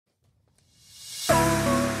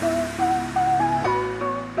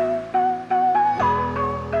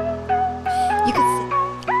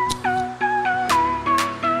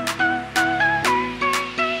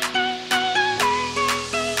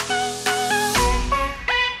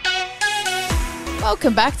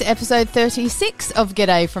Welcome back to episode 36 of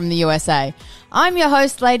G'day from the USA. I'm your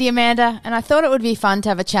host, Lady Amanda, and I thought it would be fun to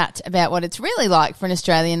have a chat about what it's really like for an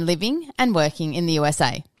Australian living and working in the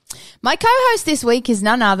USA. My co-host this week is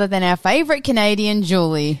none other than our favourite Canadian,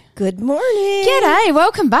 Julie. Good morning. G'day,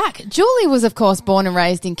 welcome back. Julie was, of course, born and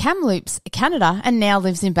raised in Kamloops, Canada, and now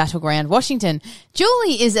lives in Battleground, Washington.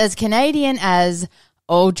 Julie is as Canadian as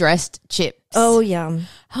all-dressed chips. Oh, yum.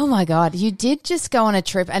 Oh, my God. You did just go on a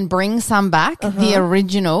trip and bring some back, the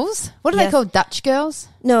originals. What are they called, Dutch girls?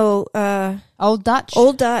 No. Old Dutch?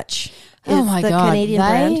 Old Dutch is oh, my the God. Canadian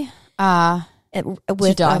brand. They are with,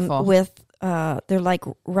 to die for. they're like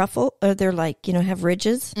ruffle, or they're like, have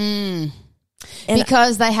ridges.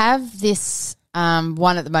 Because they have this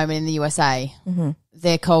one at the moment in the USA. Mm-hmm.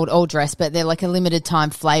 They're called All Dress, but they're like a limited time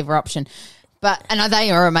flavour option. And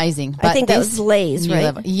they are amazing. But I think that was Lay's, right?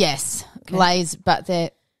 Level, yes, okay. Lay's, but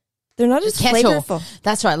they're not as flavorful.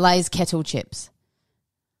 That's right, Lay's kettle chips.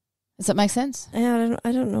 Does that make sense? Yeah,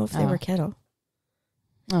 I don't know if they were kettle.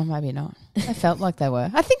 Oh, maybe not. I felt like they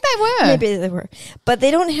were. I think they were. Maybe they were. But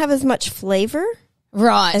they don't have as much flavour.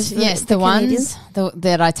 Right. Yes, the ones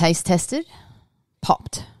that I taste tested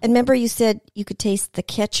popped. And remember you said you could taste the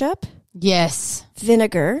ketchup? Yes.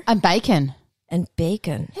 Vinegar. And bacon. And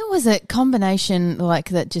bacon. It was a combination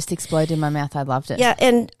like that just exploded in my mouth. I loved it. Yeah,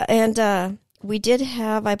 and we did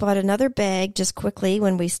have, I bought another bag just quickly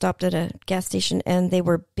when we stopped at a gas station, and they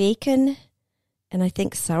were bacon and I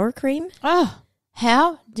think sour cream. Oh,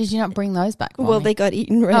 how did you not bring those back for me? They got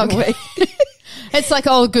eaten right away. It's like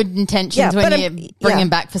all good intentions when you bring them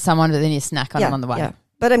back for someone, but then you snack on them on the way. Yeah.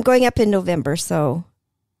 But I'm going up in November, so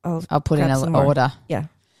I'll put in an order. Yeah.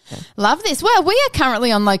 Love this. Well, we are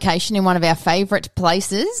currently on location in one of our favourite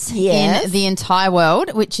places in the entire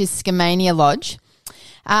world, which is Skamania Lodge.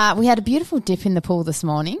 We had a beautiful dip in the pool this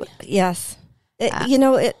morning. Yes.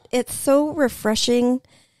 It's so refreshing.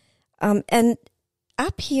 And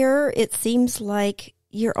up here, it seems like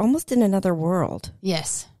you're almost in another world.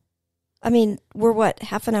 Yes. I mean, we're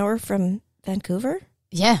half an hour from Vancouver?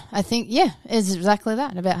 Yeah, I think, it's exactly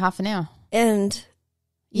that, about half an hour. And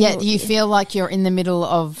you feel like you're in the middle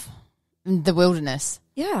of the wilderness.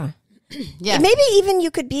 Yeah. Yeah. Maybe even you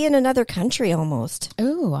could be in another country almost.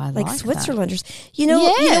 Oh, I like Switzerland. That. You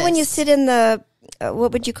know when you sit in the,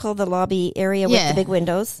 what would you call the lobby area with the big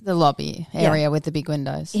windows? The lobby area with the big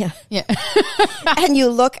windows. Yeah. Yeah. And you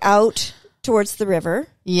look out towards the river.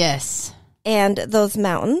 Yes. And those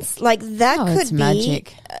mountains, like that could be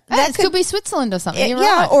magic. That could be Switzerland or something. You're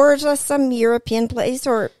right. Or just some European place,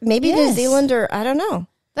 or maybe New Zealand, or I don't know.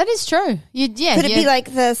 That is true. Could it be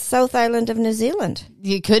like the South Island of New Zealand?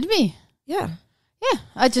 It could be. Yeah. Yeah.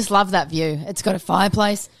 I just love that view. It's got a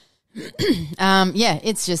fireplace.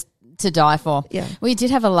 It's just to die for. Yeah. We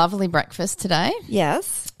did have a lovely breakfast today.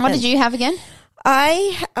 Yes. What did you have again?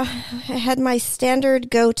 I had my standard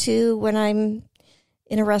go-to when I'm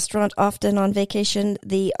in a restaurant, often on vacation,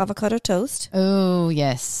 the avocado toast. Oh,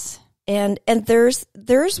 yes. And theirs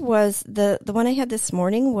was the one I had this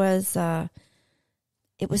morning was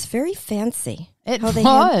it was very fancy. It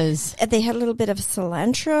was. They had a little bit of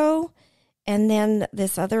cilantro, and then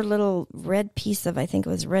this other little red piece of, I think it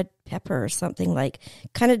was red pepper or something, like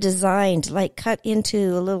kind of designed, like cut into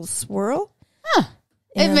a little swirl. Huh.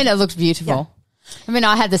 I mean, it looked beautiful. Yeah. I mean,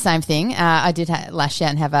 I had the same thing. I did lash out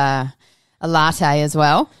and have a latte as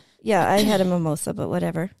well. Yeah, I had a mimosa, but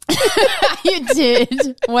whatever. You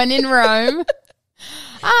did. When in Rome.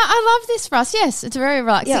 I love this for us. Yes, it's very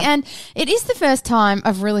relaxing. Yeah. And it is the first time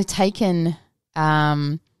I've really taken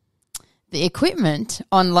the equipment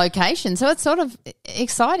on location. So it's sort of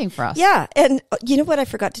exciting for us. Yeah. And you know what I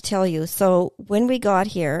forgot to tell you? So when we got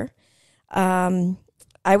here,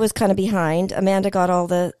 I was kind of behind. Amanda got all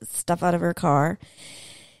the stuff out of her car.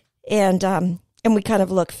 And we kind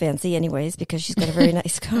of look fancy anyways because she's got a very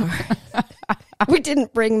nice car. We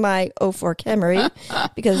didn't bring my '04 Camry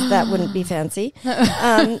because that wouldn't be fancy.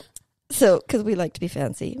 Because we like to be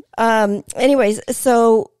fancy. Anyways,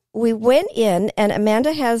 so we went in, and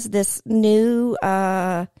Amanda has this new,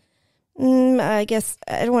 I guess,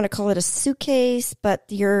 I don't want to call it a suitcase, but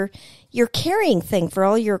your carrying thing for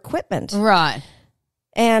all your equipment. Right.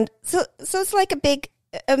 And so it's like a big,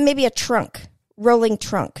 maybe a trunk, rolling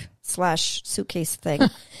trunk / suitcase thing.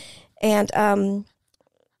 And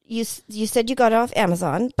you said you got it off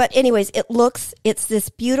Amazon, but anyways, it's this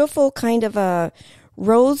beautiful kind of a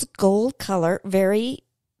rose gold color, very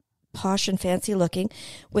posh and fancy looking,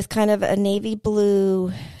 with kind of a navy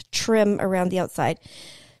blue trim around the outside.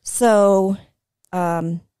 So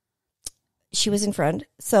she was in front,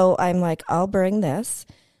 so I'm like, I'll bring this.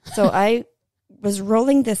 So I was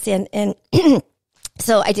rolling this in, and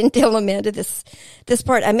So I didn't tell Amanda this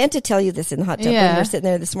part. I meant to tell you this in the hot tub when Yeah. we were sitting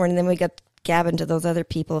there this morning. Then we got gabbing to those other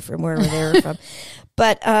people from wherever they were from.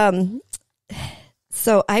 But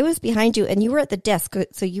so I was behind you, and you were at the desk.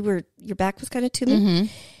 So your back was kind of to me. Mm-hmm.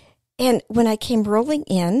 And when I came rolling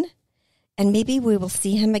in, and maybe we will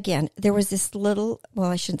see him again, there was this little. Well,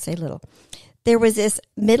 I shouldn't say little. There was this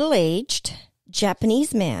middle-aged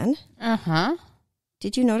Japanese man. Uh-huh.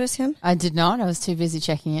 Did you notice him? I did not. I was too busy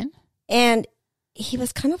checking in. And he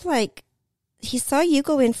was kind of like, he saw you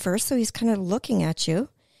go in first, so he's kind of looking at you.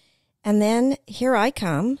 And then here I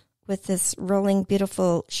come with this rolling,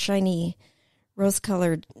 beautiful, shiny,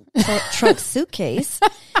 rose-colored trunk suitcase.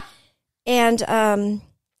 And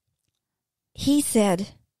he said,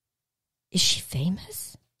 "Is she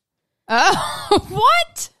famous?" Oh,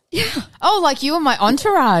 what? Yeah. Oh, like you were my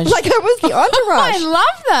entourage. Like I was the entourage. I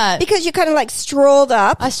love that. Because you kind of like strolled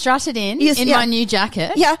up. I strutted in Yeah. my new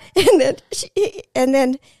jacket. Yeah.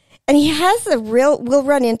 And he has a real, we'll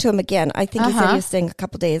run into him again. I think he said he was staying a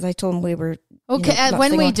couple of days. I told him we were. Okay, not when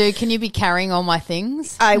staying we long. do, can you be carrying all my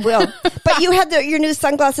things? I will. But you had your new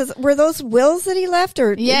sunglasses. Were those Will's that he left?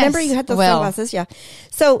 Or Yes, remember you had those Will. sunglasses? Yeah.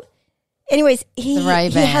 So anyways, he The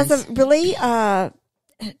Ray-Bans. has a really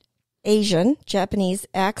Asian, Japanese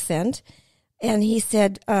accent. And he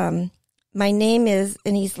said, my name is,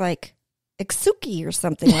 and he's like, Iksuki or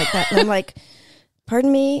something like that. And I'm like,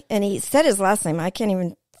 pardon me? And he said his last name. I can't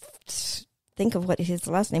even think of what his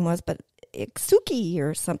last name was, but Iksuki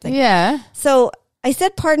or something. Yeah. So I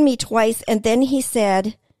said, pardon me twice. And then he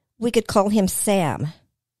said we could call him Sam.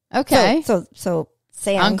 Okay. So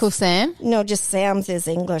Sam. Uncle Sam. No, just Sam's his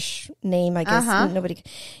English name, I guess. Uh-huh. Nobody.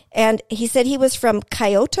 And he said he was from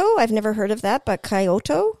Kyoto. I've never heard of that, but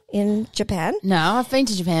Kyoto in Japan. No, I've been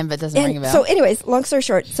to Japan, but it doesn't ring a And bell. so anyways, long story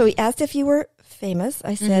short, so he asked if you were famous.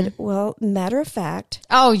 I said, well, matter of fact.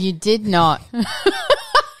 Oh, you did not.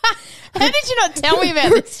 How did you not tell me about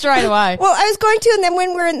this straight away? Well, I was going to, and then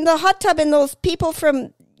when we're in the hot tub and those people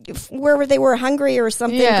from wherever they were, Hungary or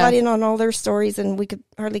something, got in on all their stories, and we could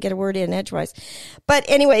hardly get a word in edgewise. But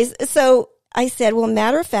anyways, so I said, well,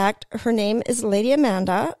 matter of fact, her name is Lady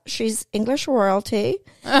Amanda. She's English royalty.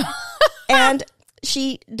 And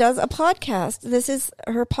she does a podcast. This is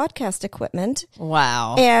her podcast equipment.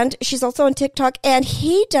 Wow. And she's also on TikTok. And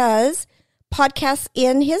he does podcasts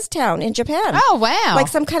in his town in Japan. Oh, wow. Like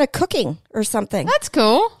some kind of cooking or something. That's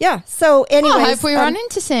cool. Yeah. So anyways. I hope we run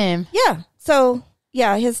into Sam. Yeah. So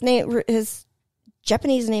yeah, his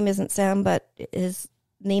Japanese name isn't Sam, but his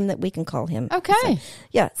name that we can call him. Okay. So,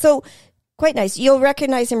 yeah. So quite nice. You'll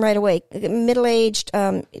recognize him right away. Middle-aged,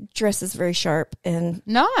 dresses very sharp, and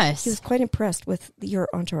Nice. he was quite impressed with your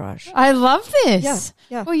entourage. I love this.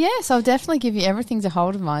 Yeah, yeah. Well, yes, I'll definitely give you everything's a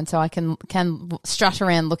hold of mine so I can strut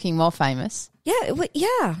around looking more famous. Yeah,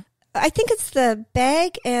 yeah. I think it's the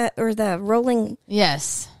bag or the rolling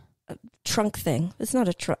Yes. trunk thing. It's not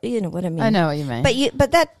a trunk. You know what I mean? I know what you mean.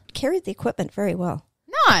 But that carried the equipment very well.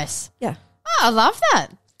 Nice. Yeah. Oh, I love that.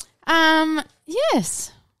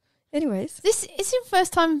 Yes. Anyways, This is your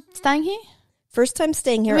first time staying here? first time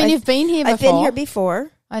staying here. I mean, you've been here before. I've been here before.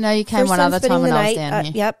 I know you came First one time other spending time when the I was night. down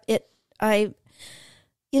here. Yep.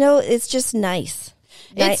 It's just nice.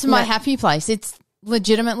 It's my happy place. It's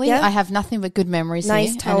legitimately, Yeah. I have nothing but good memories Nice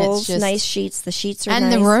here. towels, and it's just, nice sheets. The sheets are and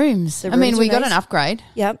nice. the rooms. The I mean, rooms we are got nice. an upgrade.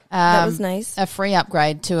 Yep, that was nice. A free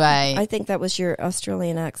upgrade to a. I think that was your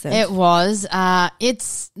Australian accent. It was.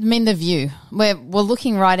 The view. We're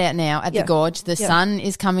looking right out now at Yeah. the gorge. The Yeah. sun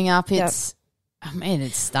is coming up. It's,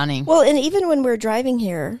 it's stunning. Well, and even when we're driving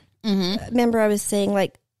here, Mm-hmm. remember I was saying,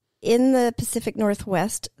 like, in the Pacific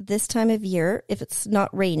Northwest, this time of year, if it's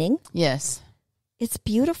not raining, Yes. it's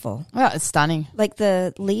beautiful. Well, it's stunning. Like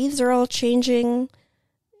the leaves are all changing.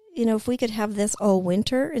 You know, if we could have this all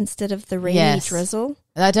winter instead of the rainy Yes. drizzle.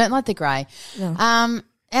 I don't like the grey. No.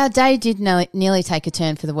 Our day did nearly take a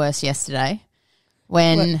turn for the worse yesterday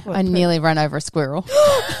when What I nearly ran over a squirrel.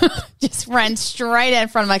 Just ran straight out in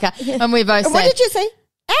front of my car. And we both And what said, did you say?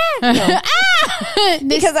 No. this,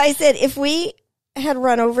 Because I said if we had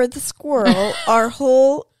run over the squirrel, our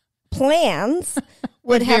whole plans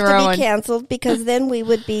would be have to ruined. be canceled because then we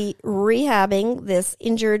would be rehabbing this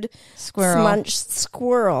injured Squirrel. smunched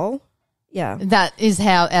squirrel. Yeah. that is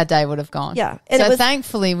how our day would have gone. Yeah. And So it was,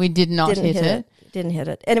 thankfully we did not didn't hit hit it. Didn't hit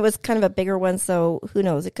it. And it was kind of a bigger one, so who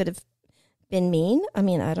knows? It could have been mean. I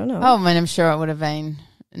mean, I don't know. Oh, man, I'm sure it would have been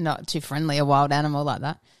not too friendly, a wild animal like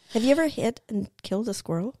that. Have you ever hit and killed a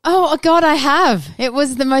squirrel? Oh, God, I have. It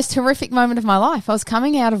was the most horrific moment of my life. I was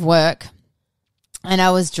coming out of work and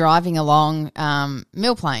I was driving along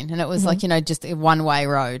Mill Plain and it was like, just a one-way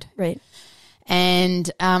road. Right. And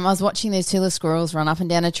I was watching these two little squirrels run up and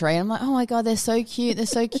down a tree. I'm like, oh, my God, they're so cute. They're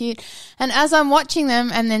so cute. And as I'm watching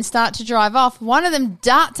them and then start to drive off, one of them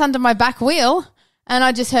darts under my back wheel and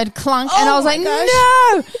I just heard clunk and I was like,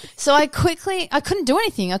 no. So I couldn't do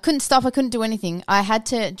anything. I couldn't stop. I couldn't do anything. I had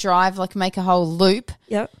to drive, like make a whole loop.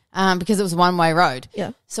 Yep. Because it was a one-way road.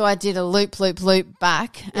 Yeah. So I did a loop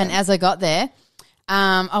back. And as I got there,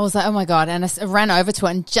 I was like, oh, my God. And I ran over to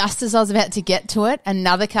it. And just as I was about to get to it,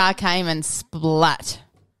 another car came and splat.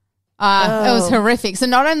 It was horrific. So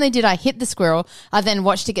not only did I hit the squirrel, I then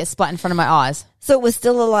watched it get splat in front of my eyes. So it was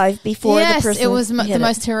still alive before the person Yes, it was the hit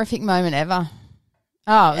most horrific moment ever.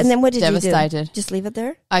 Oh, and then what did devastated. you do? Just leave it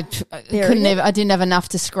there? I didn't have enough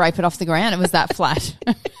to scrape it off the ground. It was that flat.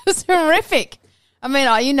 It was horrific. I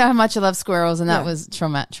mean, you know how much I love squirrels, and that was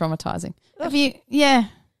traumatizing. Have you? Yeah.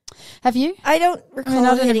 Have you? I don't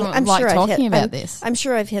recall hitting. I'm like sure talking I've hit, about this. I'm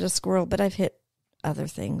sure I've hit a squirrel, but I've hit other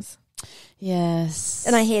things. Yes.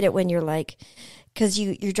 And I hate it when you're like, because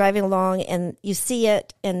you're driving along and you see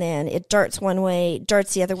it, and then it darts one way,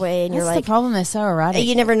 darts the other way, and That's you're like, the problem. They're so erratic.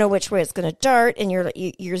 you never know which way it's going to dart, and you're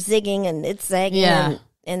zigging and it's zagging,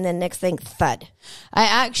 and then next thing, thud. I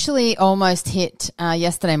actually almost hit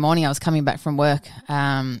yesterday morning. I was coming back from work.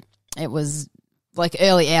 It was like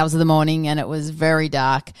early hours of the morning, and it was very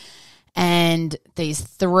dark. And these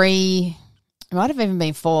 3, it might have even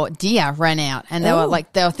been 4 deer ran out, and they were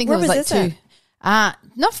thinking Where it was like this 2.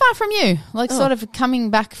 Not far from you, sort of coming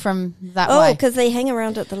back from that way. Oh, because they hang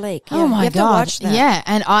around at the lake. Yeah. Oh, my you have God. to watch that. Yeah,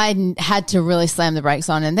 and I had to really slam the brakes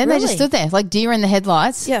on, and then they just stood there like deer in the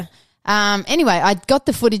headlights. Yeah. Anyway, I got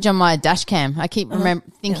the footage on my dash cam. I keep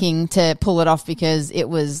thinking to pull it off because it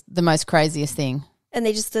was the most craziest thing. And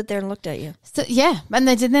they just stood there and looked at you. So, yeah, and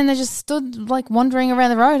they did. Then they just stood like wandering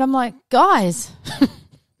around the road. I'm like, guys,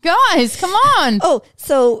 come on. Oh,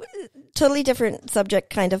 so totally different subject,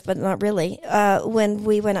 kind of, but not really. When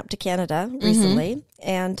we went up to Canada recently,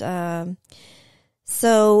 and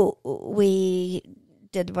so we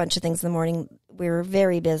did a bunch of things in the morning. We were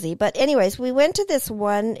very busy, but anyways, we went to this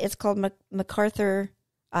one. It's called MacArthur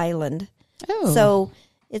Island. Oh, so.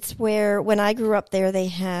 It's where, when I grew up there, they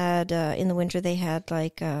had, in the winter, they had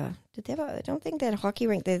like, did they have I don't think they had a hockey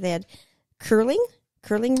rink. They had curling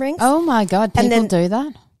rinks. Oh, my God. People do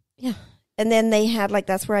that? Yeah. And then they had, like,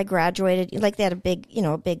 that's where I graduated. Like, they had a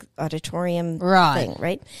big auditorium thing,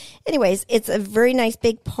 right? Anyways, it's a very nice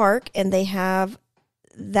big park, and they have,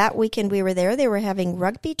 that weekend we were there, they were having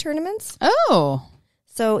rugby tournaments. Oh.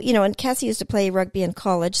 So, and Cassie used to play rugby in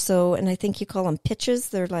college, and I think you call them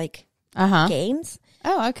pitches. They're like games.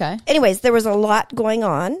 Oh, okay. Anyways, there was a lot going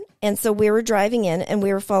on, and so we were driving in, and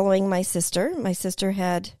we were following my sister. My sister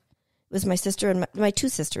it was my sister and my 2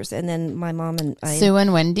 sisters, and then my mom and I. Sue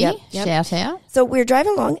and Wendy, Yep. shout out. So we were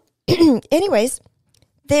driving along. Anyways,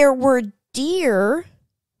 there were deer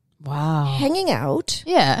hanging out.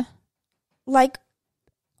 Yeah. Like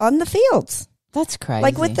on the fields. That's crazy.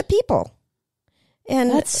 Like with the people.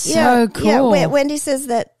 And that's so cool. Yeah, Wendy says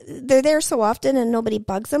that they're there so often and nobody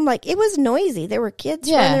bugs them. Like, it was noisy. There were kids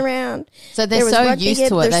running around. So they're so used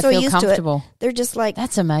to it. They feel comfortable. They're just like,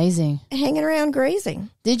 that's amazing. Hanging around grazing.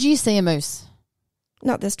 Did you see a moose?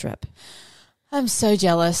 Not this trip. I'm so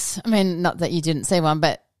jealous. I mean, not that you didn't see one,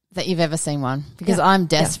 but that you've ever seen one, because I'm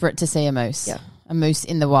desperate to see a moose. Yeah. A moose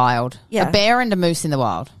in the wild. Yeah. A bear and a moose in the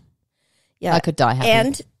wild. Yeah. I could die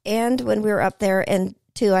happy. And when we were up there, and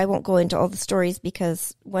too, I won't go into all the stories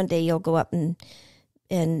because one day you'll go up and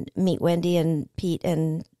meet Wendy and Pete.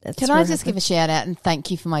 And can I just give a shout out and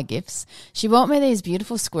thank you for my gifts? She bought me these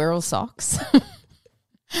beautiful squirrel socks.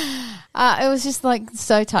 It was just like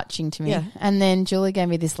so touching to me. Yeah. And then Julie gave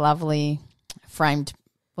me this lovely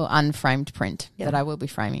unframed print that I will be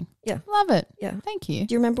framing. Yeah. Love it. Yeah. Thank you.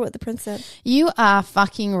 Do you remember what the print said? You are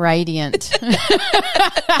fucking radiant.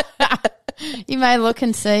 You may look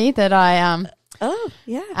and see that I Oh,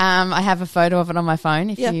 yeah. I have a photo of it on my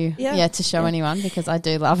phone to show anyone, because I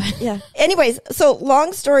do love it. Yeah. Anyways, so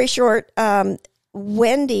long story short,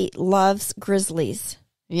 Wendy loves grizzlies.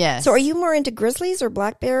 Yes. So are you more into grizzlies or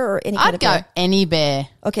black bear or any kind of bear? I'd go any bear.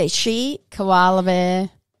 Okay, koala bear.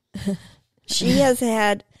 She has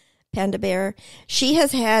had panda bear. She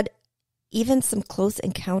has had even some close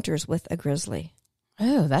encounters with a grizzly.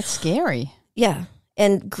 Oh, that's scary. Yeah.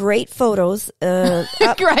 And great photos.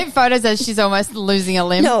 Great photos as she's almost losing a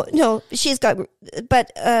limb. No, she's got, but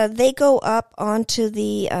they go up onto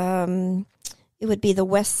the, it would be the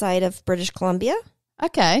west side of British Columbia.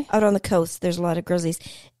 Okay. Out on the coast, there's a lot of grizzlies.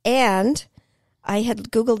 And I had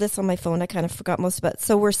Googled this on my phone. I kind of forgot most of it.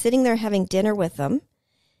 So we're sitting there having dinner with them.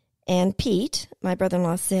 And Pete, my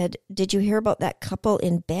brother-in-law, said, "Did you hear about that couple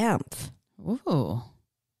in Banff?" Ooh.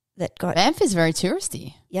 that got Banff is very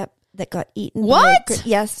touristy. Yep, that got eaten. What?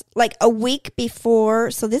 Yes, like a week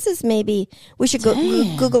before. So this is maybe we should go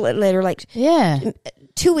Google it later. Like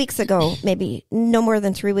 2 weeks ago, maybe no more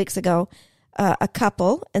than 3 weeks ago, a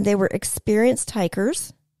couple, and they were experienced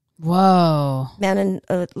hikers. Whoa, Man and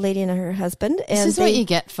a lady and her husband. And this is what you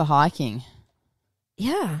get for hiking.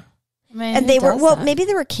 Yeah. I mean, and they were maybe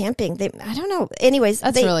they were camping. I don't know. Anyways,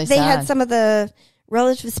 That's they really they had sad. some of the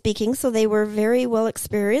relatives speaking, so they were very well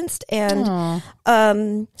experienced, and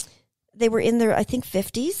they were in their, I think,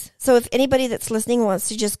 50s. So if anybody that's listening wants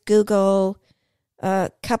to just Google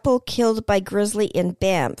couple killed by grizzly in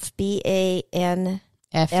Banff, BANFF.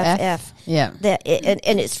 Yeah.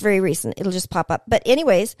 And it's very recent. It'll just pop up. But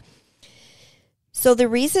anyways, so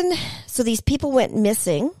these people went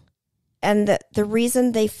missing, and the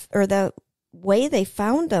reason the way they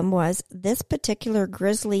found them was this particular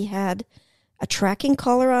grizzly had a tracking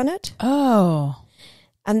collar on it. Oh.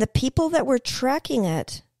 And the people that were tracking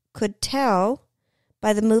it could tell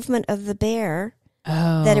by the movement of the bear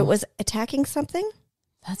that it was attacking something.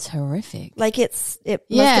 That's horrific. Like it must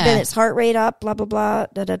have been its heart rate up, blah, blah, blah,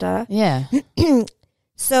 da, da, da. Yeah.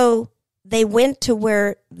 So they went to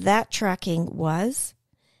where that tracking was,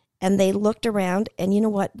 and they looked around, and you know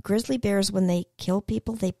what? Grizzly bears, when they kill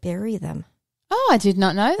people, they bury them. Oh, I did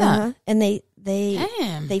not know that. And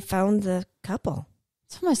they found the couple.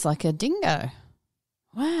 It's almost like a dingo.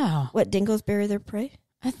 Wow. What, dingoes bury their prey?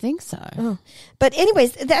 I think so. Oh. But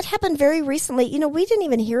anyways, that happened very recently. You know, we didn't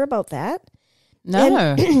even hear about that.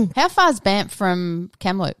 No. How far is Banff from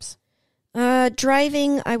Kamloops?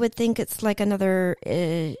 Driving, I would think it's like another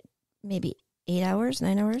maybe 8 hours,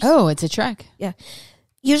 9 hours. Oh, it's a trek. Yeah.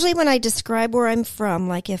 Usually when I describe where I'm from,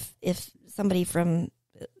 like if somebody from,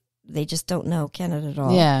 they just don't know Canada at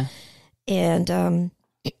all. Yeah. And,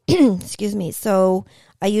 excuse me. So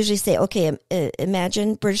I usually say, okay,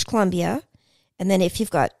 imagine British Columbia. And then if you've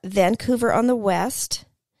got Vancouver on the west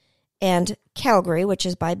and Calgary, which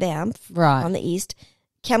is by Banff on the east,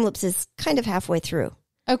 Kamloops is kind of halfway through.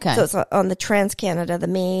 Okay. So it's on the Trans-Canada, the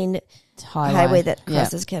main highway that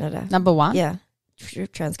crosses Canada. Number one? Yeah.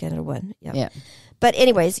 Trans-Canada 1. Yeah. Yeah. But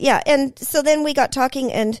anyways, yeah. And so then we got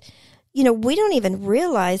talking, and, you know, we don't even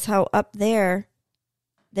realize how up there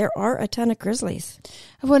are a ton of grizzlies.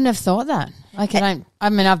 I wouldn't have thought that. Like,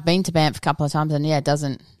 I've been to Banff a couple of times, and it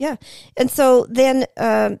doesn't. Yeah. And so then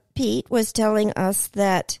Pete was telling us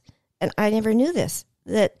that, and I never knew this,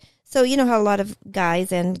 so you know how a lot of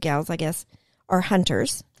guys and gals, I guess, are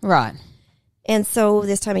hunters. Right. And so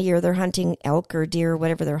this time of year, they're hunting elk or deer or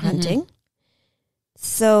whatever they're hunting.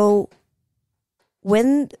 So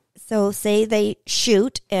say they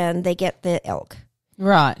shoot and they get the elk.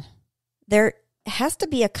 Right. There has to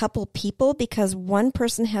be a couple people, because one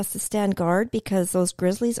person has to stand guard, because those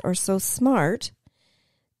grizzlies are so smart.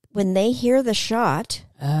 When they hear the shot,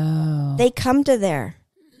 they come to there.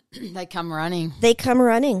 They come running.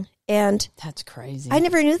 And that's crazy. I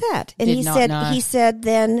never knew that. And he said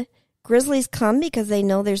then grizzlies come because they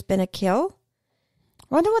know there's been a kill.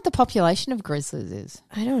 I wonder what the population of grizzlies is.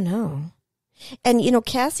 I don't know. And, you know,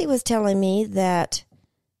 Cassie was telling me that,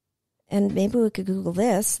 and maybe we could Google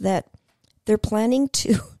this, that they're planning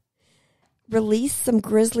to release some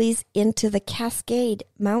grizzlies into the Cascade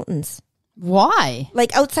Mountains. Why?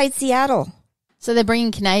 Like outside Seattle. So they're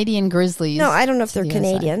bringing Canadian grizzlies. No, I don't know if they're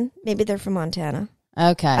Canadian. Maybe they're from Montana.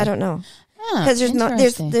 Okay. I don't know. Because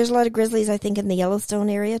there's a lot of grizzlies, I think, in the Yellowstone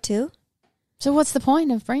area too. So what's the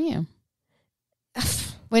point of bringing them?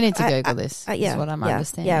 We need to Google this. Yeah, is what I'm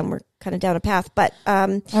understanding. Yeah, and we're kind of down a path, but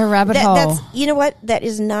a rabbit hole. That's, you know what? That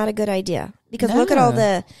is not a good idea, because look at all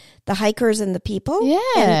the hikers and the people. Yeah,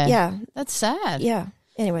 and yeah, that's sad. Yeah.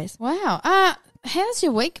 Anyways, wow. How's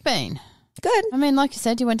your week been? Good. I mean, like you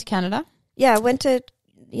said, you went to Canada. Yeah, I went to.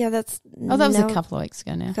 Yeah, that's. Oh, that was a couple of weeks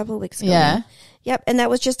ago now. A couple of weeks ago. Yeah. Now. Yep, and that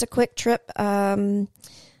was just a quick trip. I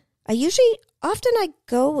often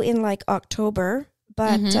go in like October,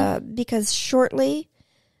 but because shortly.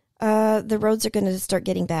 The roads are going to start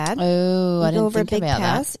getting bad. Oh, I didn't think about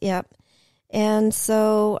pass. that. Yep. And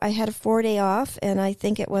so I had a 4-day off, and I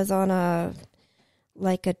think it was on a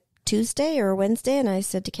Tuesday or a Wednesday. And I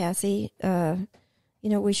said to Cassie,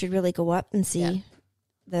 we should really go up and see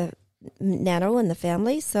the Nano and the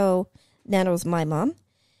family. So Nano's my mom.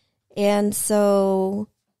 And so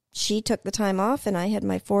she took the time off, and I had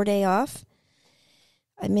my 4-day off.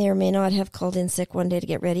 I may or may not have called in sick one day to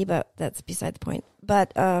get ready, but that's beside the point.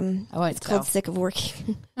 But it's called sick of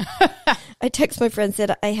working. I texted my friend,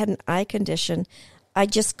 said I had an eye condition. I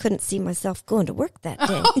just couldn't see myself going to work that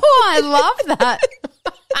day. Oh, I love that.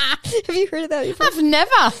 Have you heard of that before? I've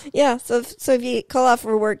never. Yeah. So if you call off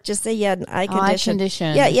for work, just say you had an eye condition. Eye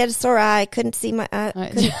condition. Yeah, you had a sore eye. Couldn't see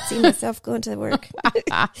couldn't see myself going to work.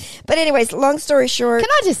 But anyways, long story short. Can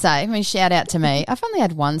I just say, shout out to me. I've only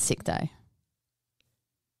had one sick day.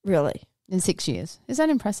 Really? In 6 years. Is that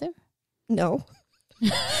impressive? No.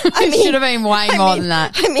 It should have been way more than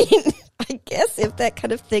that. I guess if that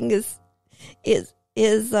kind of thing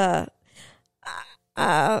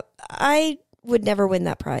I would never win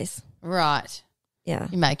that prize. Right. Yeah.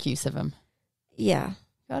 You make use of them. Yeah.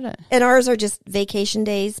 Got it. And ours are just vacation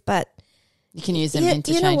days, but you can use them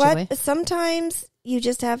interchangeably. You know what? Sometimes you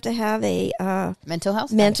just have to have a mental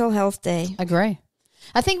health day. Agree.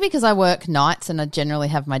 I think because I work nights and I generally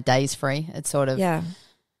have my days free, it's sort of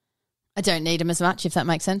I don't need them as much, if that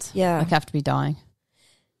makes sense. Yeah. Like I have to be dying.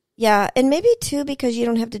 Yeah, and maybe too because you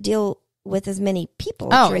don't have to deal with as many people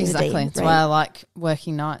during the day. That's why I like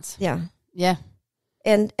working nights. Yeah. Yeah.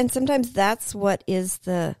 And sometimes that's what is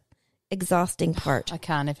the exhausting part. I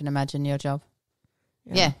can't even imagine your job.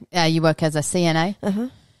 Yeah. You work as a CNA. Uh-huh.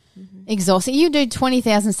 Mm-hmm. Exhausting. You do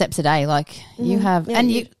 20,000 steps a day. Like you have,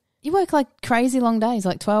 and you work like crazy long days,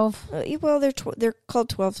 like 12. Well, they're called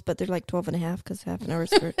 12s, but they're like 12 and a half because half an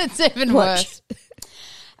hour's for it's even worse.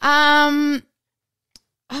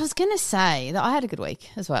 I was going to say that I had a good week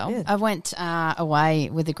as well. Yeah. I went away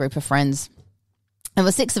with a group of friends. There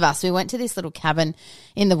were 6 of us. We went to this little cabin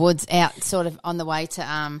in the woods out sort of on the way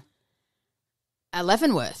to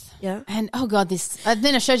Leavenworth. Yeah. And, oh, God,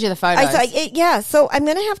 then I showed you the photos. So I'm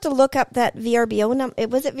going to have to look up that VRBO number.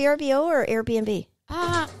 Was it VRBO or Airbnb?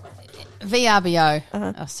 VRBO.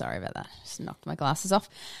 Uh-huh. Oh, sorry about that. Just knocked my glasses off.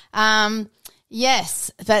 Yes,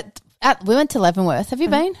 but we went to Leavenworth. Have you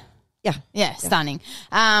been? Yeah, stunning.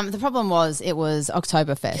 The problem was it was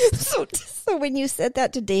Oktoberfest. So when you said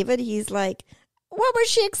that to David, he's like, what was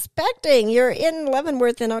she expecting? You're in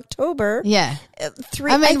Leavenworth in October. Yeah.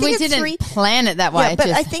 We didn't plan it that way. Yeah, but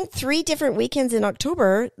I think 3 different weekends in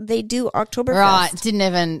October, they do Oktoberfest. Right, didn't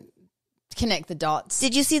even connect the dots.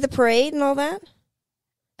 Did you see the parade and all that? Did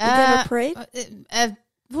they have a parade? I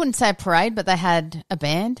wouldn't say a parade, but they had a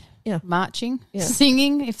band marching,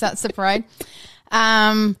 singing, if that's the parade.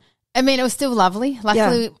 It was still lovely.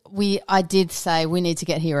 Luckily, I did say we need to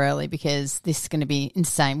get here early because this is going to be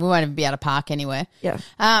insane. We won't even be able to park anywhere. Yeah.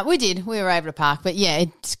 We did. We were able to park. But,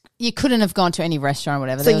 you couldn't have gone to any restaurant or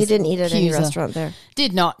whatever. So you didn't eat at any restaurant there?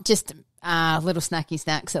 Did not. Just little snacky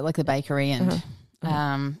snacks at like the bakery. And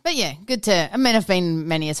but, good to – I've been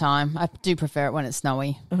many a time. I do prefer it when it's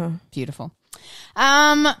snowy. Beautiful.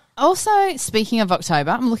 Also, speaking of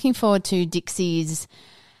October, I'm looking forward to Dixie's –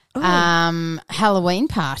 Halloween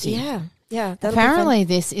party. Yeah. Apparently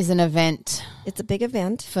this is an event. It's a big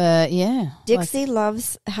event. Dixie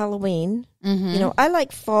loves Halloween. Mm-hmm. I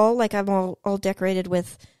like fall, like I'm all decorated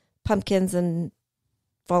with pumpkins and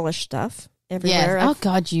fallish stuff everywhere. Yeah.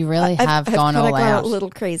 God, you really have gone all out. A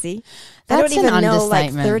little crazy. That's I don't even know, like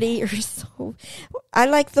understatement. 30 or so. I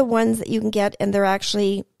like the ones that you can get and they're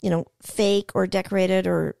actually, fake or decorated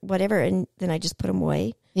or whatever, and then I just put them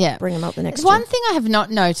away. Yeah. Bring them out the next year. One thing I have not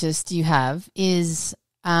noticed you have is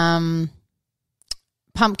pumpkin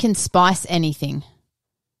spice anything.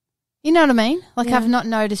 You know what I mean? Like I've not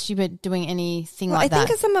noticed you doing anything like that. I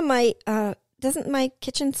think some of my doesn't my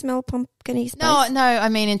kitchen smell pumpkin-y spice? No, I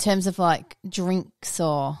mean in terms of like drinks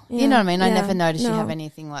or you know what I mean? I never noticed you have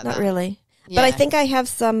anything like that. Not really. Yeah. But I think I have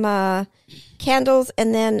some candles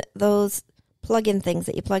and then those plug-in things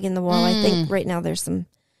that you plug in the wall. I think right now there's some.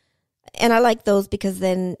 And I like those because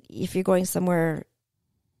then if you're going somewhere,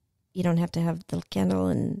 you don't have to have the candle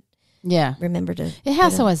and remember to. Your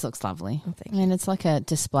house always looks lovely. Oh, it's like a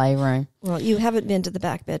display room. Well, you haven't been to the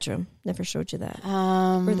back bedroom. Never showed you that.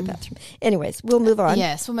 Or the bathroom. Anyways, we'll move on.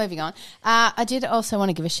 Yes, we're moving on. I did also want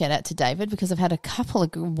to give a shout out to David because I've had a couple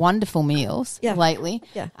of wonderful meals lately.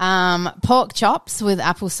 Yeah. Pork chops with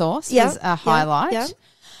applesauce was a highlight. Yeah.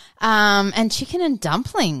 And chicken and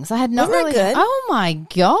dumplings. I had not really. Good? Oh my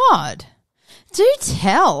God! Do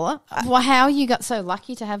tell how you got so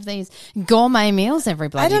lucky to have these gourmet meals every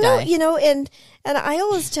bloody day. I don't know, and I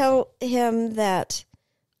always tell him that,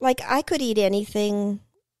 like, I could eat anything,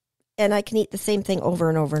 and I can eat the same thing over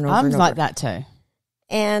and over and over. I'm and like over. that too.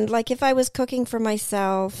 And like, if I was cooking for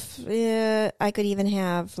myself, I could even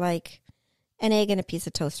have like an egg and a piece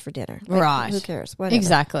of toast for dinner. Like, right? Who cares? Whatever.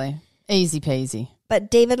 Exactly. Easy peasy. But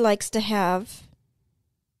David likes to have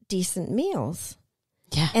decent meals.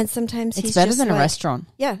 Yeah. And sometimes it's better than a restaurant.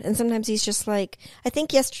 Yeah. And sometimes he's just like, I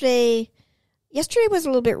think yesterday was a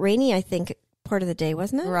little bit rainy, I think, part of the day,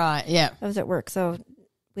 wasn't it? Right. Yeah. I was at work, so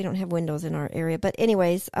we don't have windows in our area. But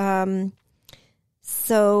anyways,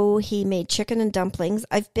 So he made chicken and dumplings.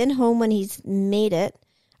 I've been home when he's made it.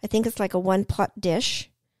 I think it's like a one-pot dish.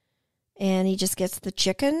 And he just gets the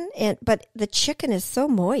chicken, but the chicken is so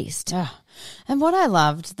moist. And what I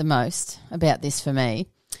loved the most about this for me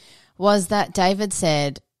was that David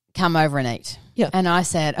said, come over and eat. Yeah. And I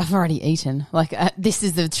said, I've already eaten. Like, this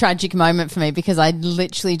is the tragic moment for me because I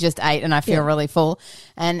literally just ate and I feel really full.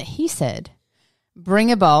 And he said,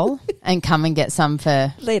 bring a bowl and come and get some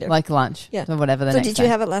for later, like lunch or whatever the next did day. you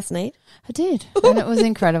have it last night? I did. And it was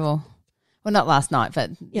incredible. Well, not last night,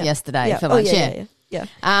 but yesterday for lunch.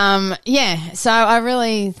 So I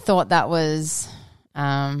really thought that was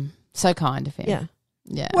so kind of him. Yeah.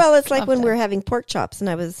 Yeah. Well, it's like when we were having pork chops and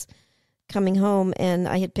I was coming home and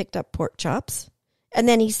I had picked up pork chops. And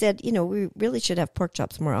then he said, we really should have pork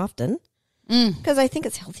chops more often because I think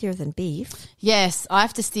it's healthier than beef. Yes. I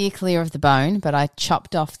have to steer clear of the bone, but I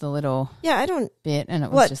chopped off the little bit and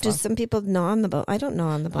it was just do some people gnaw on the bone? I don't gnaw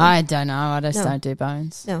on the bone. I don't know. I just don't do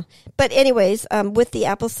bones. No. But anyways, with the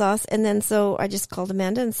applesauce, and then so I just called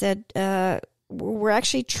Amanda and said, we're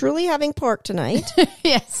actually truly having pork tonight.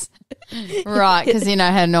 Yes. Right, because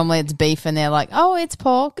how normally it's beef and they're like, oh, it's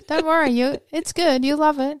pork. Don't worry, it's good. You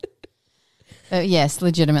love it. Yes,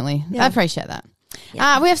 legitimately. Yeah. I appreciate that.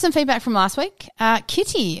 Yeah. We have some feedback from last week.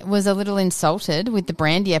 Kitty was a little insulted with the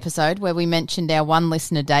Brandy episode where we mentioned our one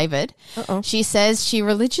listener, David. Uh-oh. She says she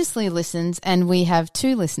religiously listens and we have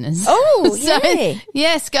 2 listeners. Oh, yay.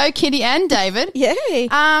 Yes, go Kitty and David. Yay.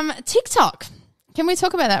 TikTok. Can we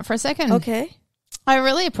talk about that for a second? Okay. I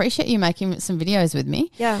really appreciate you making some videos with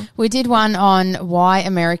me. Yeah. We did one on why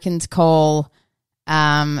Americans call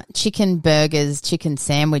chicken burgers chicken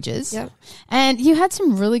sandwiches. Yeah. And you had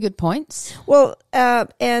some really good points. Well,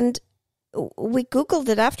 and we Googled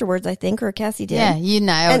it afterwards, I think, or Cassie did. Yeah, you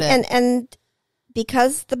nailed it. And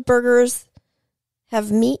because the burgers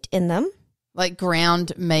have meat in them. Like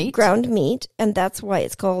ground meat. And that's why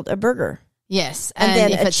it's called a burger. Yes. And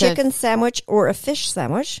then a chicken sandwich or a fish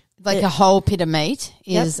sandwich. Like a whole pit of meat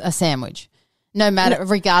is a sandwich.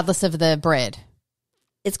 Regardless of the bread.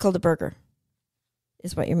 It's called a burger,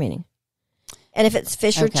 is what you're meaning. And if it's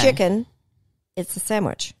fish or chicken, it's a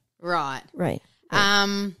sandwich. Right. Right.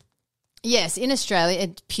 Yes, in Australia,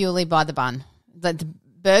 it's purely by the bun. Like the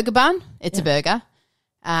burger bun, it's a burger.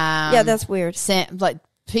 That's weird. Like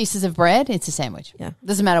pieces of bread, it's a sandwich. Yeah.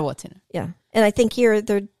 Doesn't matter what's in it. Yeah. And I think here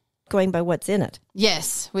they're going by what's in it.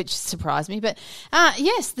 Yes, which surprised me. But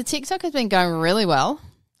yes, the TikTok has been going really well.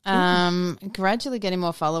 Gradually getting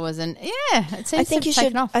more followers, and it seems to have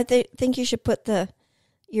taken off. I think you should put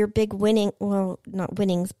your big not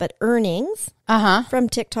winnings, but earnings from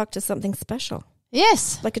TikTok to something special.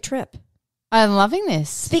 Yes, like a trip. I'm loving this.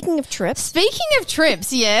 Speaking of trips,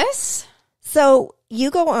 yes. So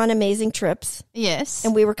you go on amazing trips. Yes.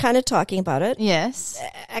 And we were kind of talking about it. Yes.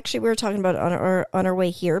 Actually, we were talking about it on our way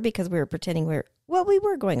here because we were pretending we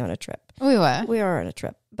were going on a trip. We were. We are on a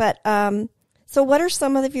trip. But so what are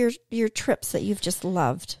some of your trips that you've just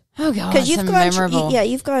loved? Oh God, because you've gone memorable.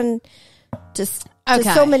 You've gone to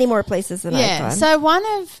so many more places than I've gone. So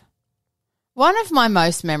one of my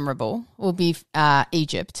most memorable will be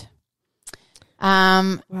Egypt.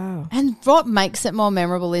 Wow. And what makes it more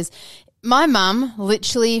memorable is my mum,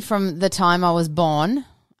 literally from the time I was born,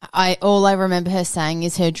 all I remember her saying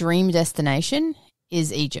is her dream destination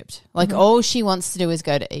is Egypt. Like all she wants to do is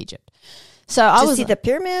go to Egypt. So I was see the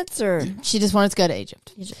pyramids, or she just wanted to go to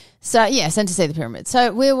Egypt. So yes, and to see the pyramids.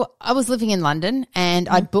 So I was living in London, and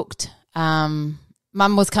I'd booked. Mum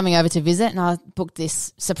was coming over to visit, and I booked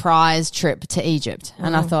this surprise trip to Egypt.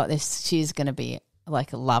 And I thought she's going to be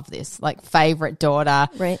like love this, like favorite daughter,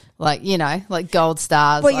 right? Like like gold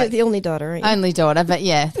stars. Well, you're the only daughter, right? Only daughter, but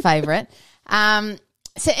favorite.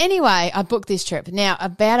 So anyway, I booked this trip. Now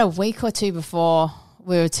about a week or two before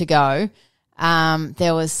we were to go,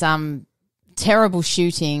 there was some terrible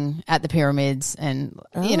shooting at the pyramids, and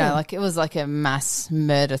like it was like a mass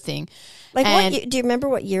murder thing. Like what? Do you remember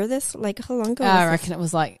what year this? Like how long ago? I reckon it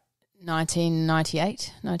was like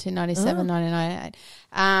 1998, 1997,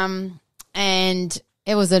 1998. And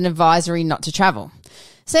it was an advisory not to travel.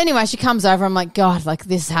 So anyway, she comes over. I'm like, God, like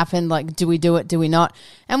this happened. Like, do we do it? Do we not?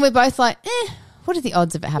 And we're both like, what are the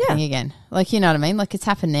odds of it happening again? Like, you know what I mean? Like it's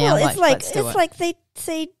happened now. Well, it's like they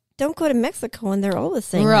say, don't go to Mexico, and they're always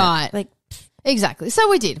saying right. That. Like. Exactly. So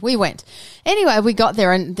we did. We went. Anyway, we got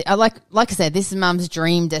there, and like I said, this is Mum's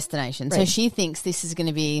dream destination. Right. So she thinks this is going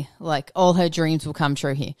to be like all her dreams will come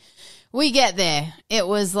true here. We get there. It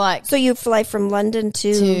was like... So you fly from London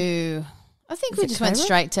to I think we just went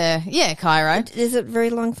straight to, Cairo. Is it a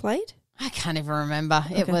very long flight? I can't even remember.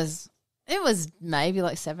 Okay. It was maybe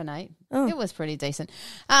like 7, 8. Oh. It was pretty decent.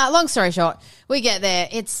 Long story short, we get there.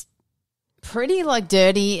 It's pretty like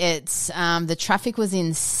dirty. It's the traffic was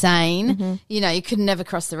insane. Mm-hmm. You know, you could never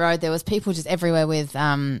cross the road. There was people just everywhere with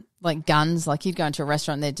like guns. Like you'd go into a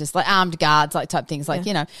restaurant, they're just like armed guards, like type things. Like,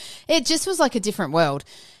 you know, it just was like a different world.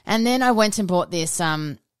 And then I went and bought this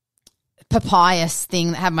papayas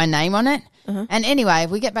thing that had my name on it. And anyway,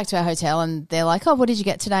 we get back to our hotel and they're like, oh, what did you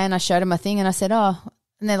get today? And I showed them my thing and I said, oh,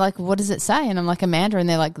 and they're like, what does it say? And I'm like, Amanda. And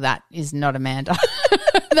they're like, that is not Amanda.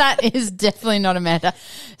 That is definitely not Amanda.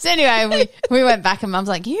 So anyway, we went back and Mum's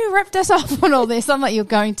like, you ripped us off on all this. I'm like, you're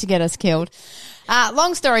going to get us killed.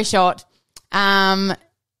 Long story short,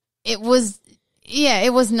 it was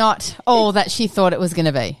not all that she thought it was going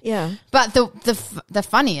to be. Yeah. But the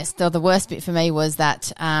funniest or the worst bit for me was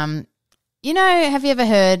that, you know, have you ever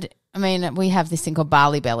heard, I mean, we have this thing called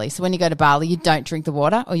barley belly. So when you go to Bali, you don't drink the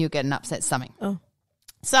water or you'll get an upset stomach. Oh.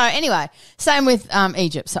 So anyway, same with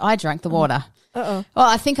Egypt. So I drank the water. Uh-oh. Well,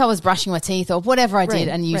 I think I was brushing my teeth or whatever I did Right,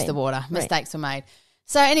 and used right, the water. right. Mistakes were made.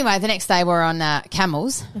 So anyway, the next day we're on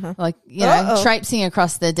camels, like, you know, traipsing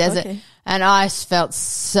across the desert. Okay. And I felt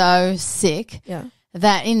so sick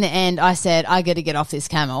that in the end I said, I got to get off this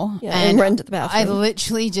camel. Yeah, and run to the bathroom. I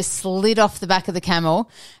literally just slid off the back of the camel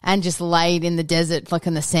and just laid in the desert, like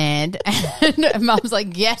on the sand. And Mum's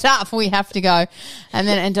like, get up, we have to go. And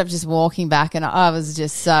then I ended up just walking back and I was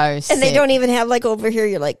just so sick. And they don't even have like over here,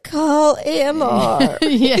 you're like, call AMR.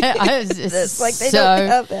 Yeah, I was just It's like they don't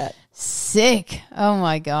have that. sick. Oh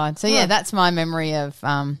my God. So yeah, that's my memory of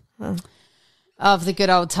the good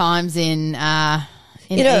old times in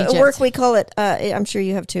Egypt. At work we call it, I'm sure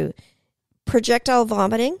you have too, projectile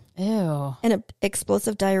vomiting. Ew. And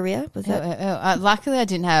explosive diarrhea. Was that? Luckily I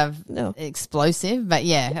didn't have explosive, but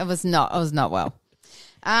yeah, I was not well.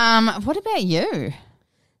 What about you?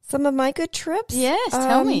 Some of my good trips? Yes,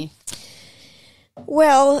 tell me.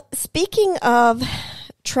 Well, speaking of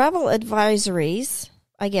travel advisories,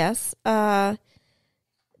 I guess,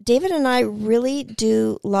 David and I really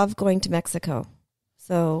do love going to Mexico.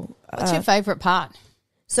 So, what's your favorite part?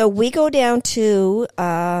 So we go down to,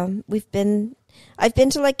 I've been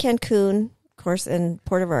to like Cancun, of course, and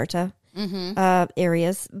Puerto Vallarta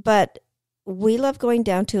areas, but we love going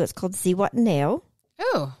down to, it's called Zihuatanejo.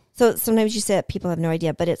 Oh. So sometimes you say that people have no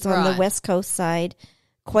idea, but it's on the west coast side,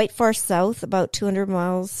 quite far south, about 200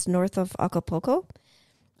 miles north of Acapulco.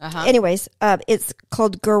 Anyways, it's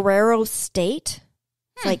called Guerrero State.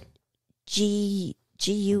 It's like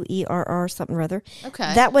Guerr something or other.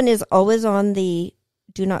 Okay. That one is always on the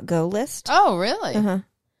do not go list. Oh, really?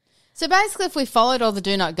 So basically, if we followed all the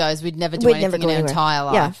do not goes, we'd never do anything in our entire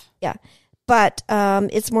life. Yeah. But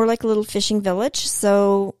it's more like a little fishing village.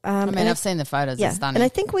 So I mean, I've seen the photos. Yeah, it's stunning. and I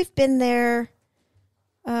think we've been there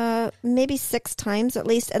maybe 6 times at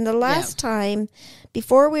least. And the last time,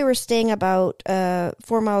 before we were staying about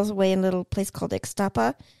 4 miles away in a little place called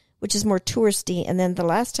Ixtapa, which is more touristy. And then the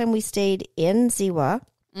last time we stayed in Ziwa,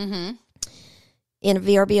 in a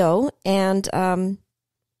VRBO, and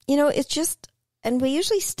it's just, and we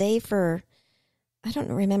usually stay for, I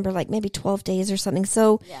don't remember, like maybe 12 days or something.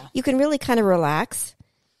 So you can really kind of relax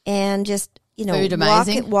and just, food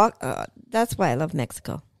amazing. Walk. That's why I love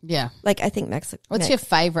Mexico. Yeah. Like, I think Mexico. What's your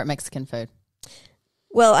favorite Mexican food?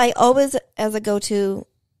 Well, I always, as a go-to,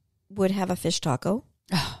 would have a fish taco.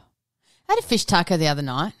 Oh, I had a fish taco the other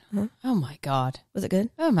night. Oh, my God. Was it good?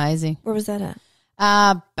 Oh, amazing. Where was that at?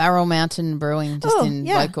 Barrel Mountain Brewing, just in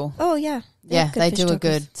local. Oh, yeah. Yeah, they do a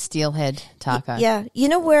good steelhead taco. Yeah. You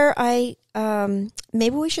know where I,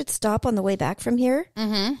 maybe we should stop on the way back from here?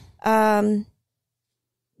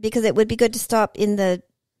 Because it would be good to stop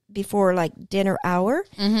before like dinner hour,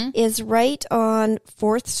 is right on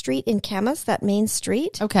 4th Street in Camas, that main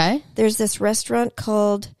street. Okay. There's this restaurant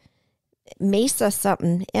called Mesa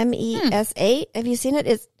something, Mesa. Have you seen it?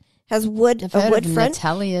 It has a wood front.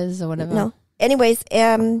 Natalia's or whatever. No. Anyways,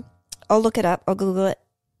 I'll look it up. I'll Google it.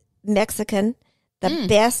 Mexican, the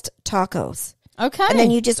best tacos. Okay. And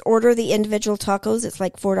then you just order the individual tacos. It's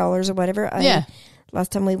like $4 or whatever.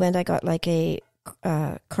 Last time we went, I got like a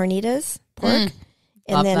carnitas pork.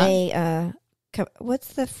 And then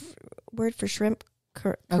what's the word for shrimp?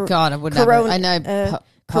 Oh, God, I wouldn't know. I know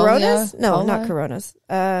Coronas? No, not Coronas.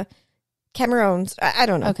 Cameroons. I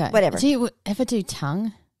don't know. Okay. Whatever. Do you ever do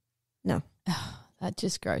tongue? No. Oh, that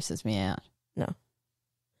just grosses me out. No.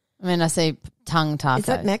 I mean, I say tongue tacos. Is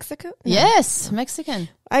that Mexico? No. Yes, Mexican.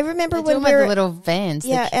 I remember they when we were the little vans.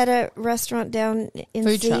 Yeah, at a restaurant down in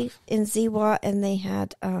Ziwa, and they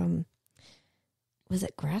had was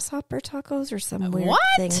it grasshopper tacos or some weird what?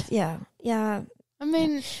 thing? Yeah. I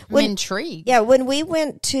mean, I'm intrigued. Yeah, when we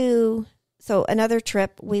went to another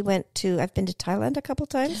trip, we went to. I've been to Thailand a couple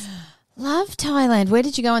times. Love Thailand. Where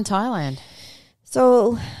did you go in Thailand?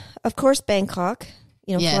 So, of course, Bangkok.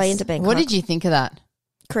 Yes. Fly into Bangkok. What did you think of that?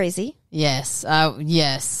 Crazy. Yes.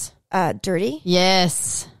 Yes. Dirty.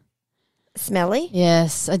 Yes. Smelly.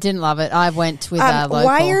 Yes. I didn't love it. I went with a local.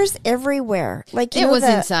 Wires everywhere. Like it was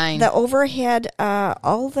insane. The overhead,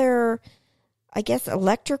 all their, I guess,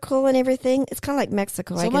 electrical and everything. It's kind of like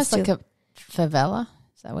Mexico. It's I almost guess like a favela.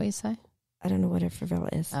 Is that what you say? I don't know what a favela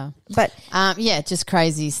is. Oh. But yeah, just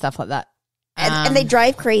crazy stuff like that. And they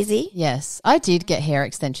drive crazy. Yes. I did get hair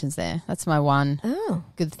extensions there. That's my one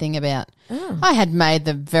good thing about. Oh. I had made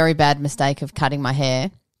the very bad mistake of cutting my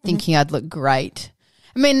hair thinking I'd look great.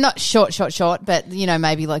 I mean, not short, but,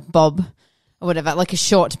 maybe like bob or whatever, like a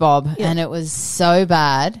short bob. Yeah. And it was so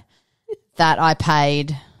bad that I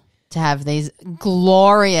paid to have these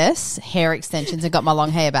glorious hair extensions and got my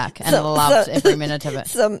long hair back, and I loved every minute of it.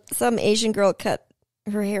 Some Asian girl cut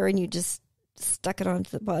her hair and you just stuck it onto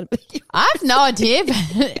the bottom. I have no idea,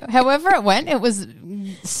 but however it went, it was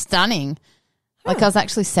stunning. Like I was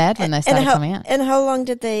actually sad when they started coming out. And how long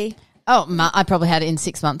did they? Oh, I probably had it in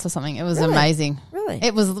 6 months or something. It was amazing. Really?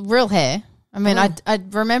 It was real hair. I mean, I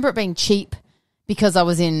remember it being cheap because I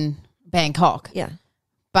was in Bangkok. Yeah.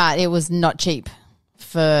 But it was not cheap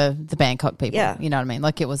for the Bangkok people. Yeah. You know what I mean?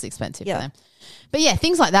 Like it was expensive for them. But yeah,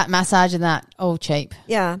 things like that, massage and that, all cheap.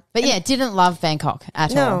 Yeah. But didn't love Bangkok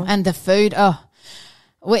at all. And the food,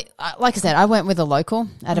 like I said, I went with a local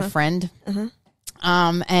at a friend.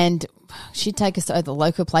 And she'd take us to the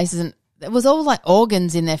local places, and it was all like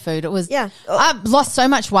organs in their food. It was, I lost so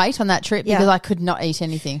much weight on that trip because I could not eat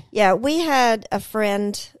anything. Yeah, we had a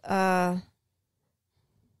friend that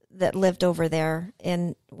lived over there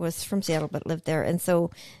and was from Seattle but lived there. And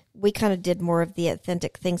so we kind of did more of the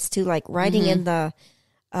authentic things too, like riding in the,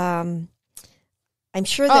 I'm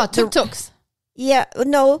sure that. tuk-tuks.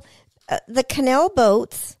 The canal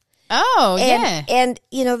boats. Oh, yeah. And,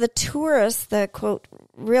 the tourists, the quote,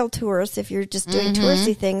 real tourists, if you're just doing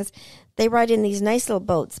touristy things, they ride in these nice little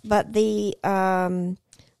boats. But the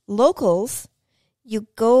locals, you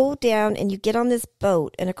go down and you get on this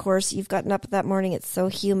boat. And, of course, you've gotten up that morning. It's so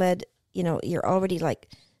humid. You're already, like,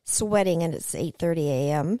 sweating, and it's 8:30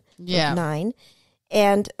 a.m. Yeah. 9.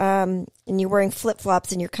 And you're wearing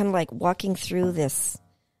flip-flops, and you're kind of, like, walking through this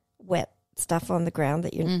wet stuff on the ground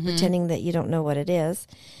that you're pretending that you don't know what it is.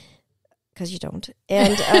 Because you don't.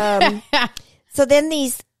 And so then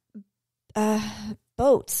these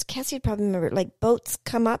boats, Cassie would probably remember, like boats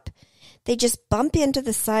come up. They just bump into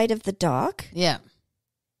the side of the dock. Yeah.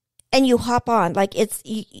 And you hop on. Like it's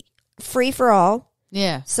free for all.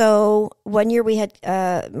 Yeah. So one year we had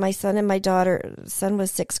my son and my daughter. Son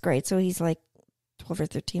was 6th grade, so he's like 12 or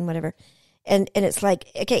 13, whatever. And it's like,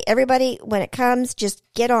 okay, everybody, when it comes, just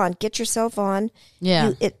get yourself on.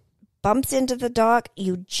 Yeah. It bumps into the dock,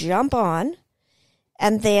 you jump on,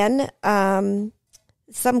 and then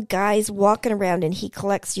some guy's walking around and he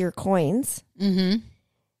collects your coins. Mm-hmm.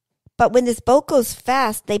 But when this boat goes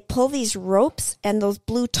fast, they pull these ropes and those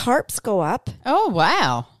blue tarps go up. Oh,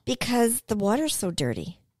 wow. Because the water's so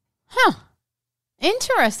dirty. Huh.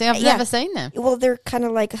 Interesting. I've never seen them. Well, they're kind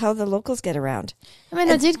of like how the locals get around. I mean,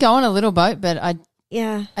 I did go on a little boat, but I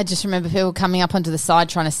just remember people coming up onto the side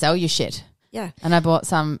trying to sell you shit. Yeah. And I bought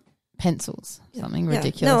some pencils, something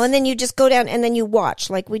ridiculous. No, and then you just go down and then you watch.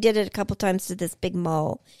 Like we did it a couple times to this big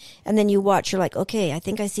mall. And then you watch. You're like, okay, I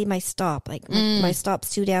think I see my stop. Like my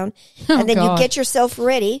stop's 2 down. And then you get yourself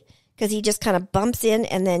ready because he just kind of bumps in,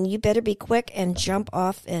 and then you better be quick and jump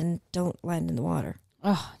off and don't land in the water.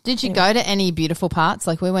 Oh, did you go to any beautiful parts?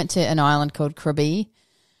 Like we went to an island called Krabi.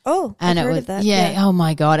 Oh, and I've it heard was of that. Yeah. Oh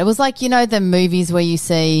my God. It was like, the movies where you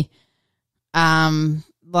see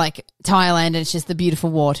like Thailand and it's just the beautiful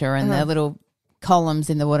water and the little columns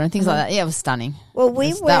in the water and things like that. Yeah, it was stunning. Well,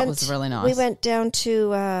 that was really nice. We went down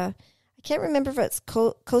to I can't remember if it's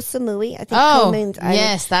Koh Samui. I think Ko means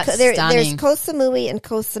yes, that's stunning. There's stunning. Koh Samui and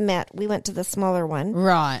Koh Samet. We went to the smaller one.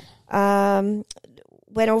 Right.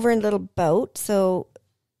 Went over in a little boat. So,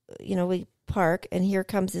 we park and here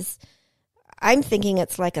comes this. I'm thinking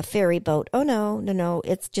it's like a ferry boat. Oh, no.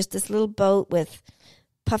 It's just this little boat with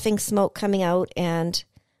puffing smoke coming out, and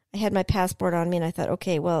I had my passport on me, and I thought,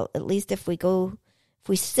 okay, well, at least if we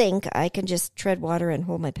sink, I can just tread water and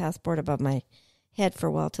hold my passport above my head for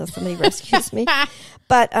a while till somebody rescues me.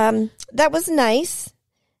 But that was nice,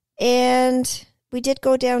 and we did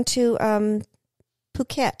go down to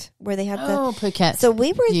Phuket, where they had Phuket. So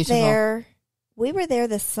we were Beautiful. there. We were there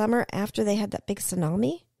the summer after they had that big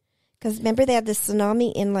tsunami, because remember they had the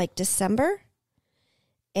tsunami in like December,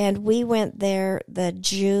 and we went there the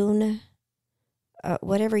June.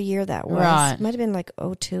 Whatever year that was. Right. Might have been like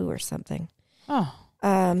 2002 or something. Oh.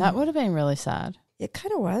 That would have been really sad. It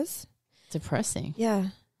kind of was. Depressing. Yeah.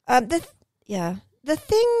 The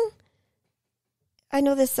thing, I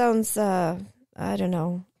know this sounds, I don't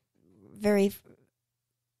know, very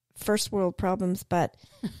first world problems, but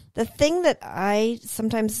the thing that I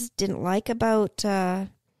sometimes didn't like about Thailand,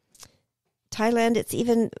 it's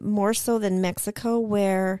even more so than Mexico,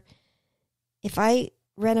 where if I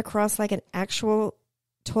ran across like an actual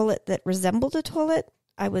toilet that resembled a toilet,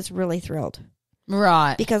 I was really thrilled.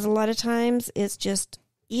 Right. Because a lot of times it's just,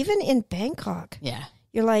 even in Bangkok, Yeah.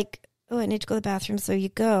 you're like, oh, I need to go to the bathroom. So you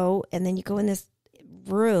go, and then you go in this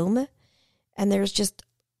room, and there's just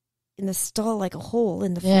in the stall like a hole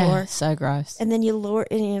in the floor. Yeah, so gross. And then you lower,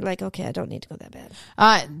 and you're like, okay, I don't need to go that bad.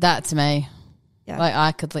 That's me. Yeah. Like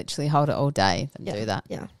I could literally hold it all day and Yeah. do that.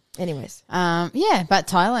 Yeah. Anyways. Yeah, but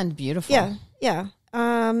Thailand, beautiful. Yeah. Yeah.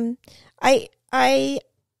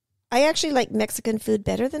 I actually like Mexican food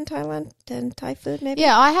better than Thai food, maybe.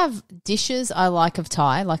 Yeah, I have dishes I like of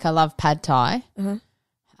Thai. Like I love pad Thai. Uh-huh.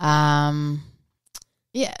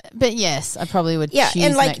 Yeah, but yes, I probably would Yeah, choose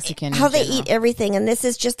and like Mexican. how in they general. eat everything, and this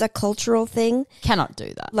is just a cultural thing. Cannot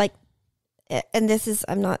do that. Like, and this is,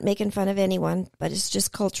 I'm not making fun of anyone, but it's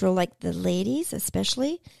just cultural. Like the ladies,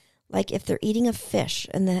 especially, like if they're eating a fish,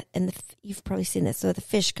 and you've probably seen this. So the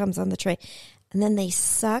fish comes on the tray, and then they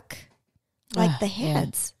suck like the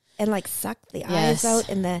heads. And like suck the eyes out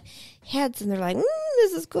and the heads, and they're like,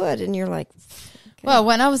 "This is good," and you're like, okay. Well,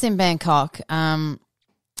 when I was in Bangkok,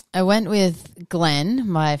 I went with Glenn,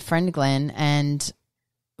 my friend Glenn, and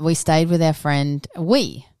we stayed with our friend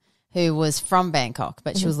who was from Bangkok,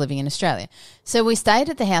 but she was living in Australia. So we stayed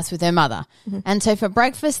at the house with her mother. And so for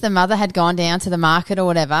breakfast, the mother had gone down to the market or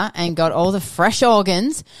whatever and got all the fresh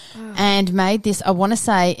organs and made this, I want to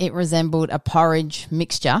say it resembled a porridge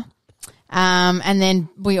mixture. And then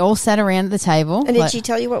we all sat around at the table. And did she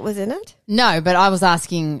tell you what was in it? No, but I was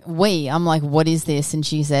asking I'm like, what is this? And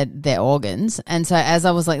she said they're organs. And so as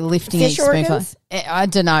I was like lifting Fish each spoonful, organs? I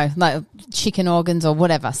don't know, like chicken organs or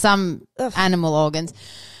whatever, some animal organs.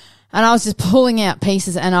 And I was just pulling out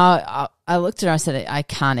pieces, and I looked at her, I said, I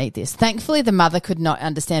can't eat this. Thankfully, the mother could not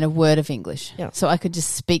understand a word of English. Yeah. So I could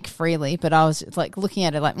just speak freely, but I was just like looking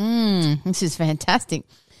at it like, this is fantastic.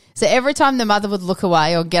 So every time the mother would look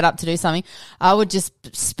away or get up to do something, I would just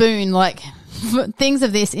spoon like things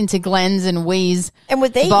of this into Glenn's and Wee's And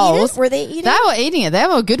would they bowls. eat it? Were they eating They it? were eating it. They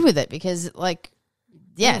were good with it because like,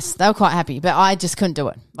 yes, they were quite happy, but I just couldn't do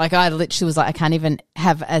it. Like I literally was like, I can't even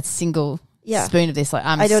have a single spoon of this. Like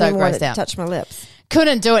I'm I don't so even want it grossed to out. touch my lips.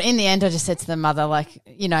 Couldn't do it. In the end, I just said to the mother, like,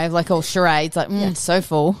 you know, like all charades, like, so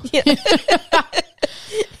full. Yeah.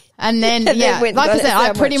 And then, And then yeah, went and like I got a said,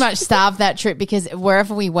 I pretty sandwich. much starved that trip because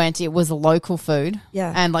wherever we went, it was local food.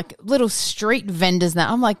 Yeah. And like little street vendors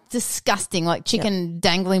now. I'm like, disgusting, like chicken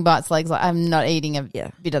dangling by its legs. Like, I'm not eating a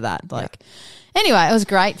bit of that. Like, anyway, it was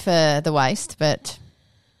great for the waste, but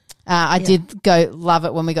I did love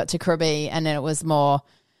it when we got to Krabi, and then it was more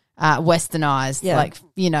westernized. Yeah. Like,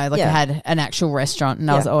 you know, like I had an actual restaurant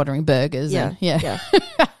and I was ordering burgers. Yeah. And, yeah.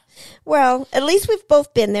 Well, at least we've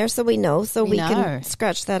both been there, so we know. So we know. can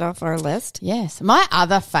scratch that off our list. Yes. My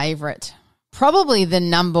other favorite, probably the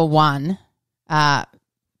number one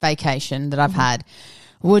vacation that I've had,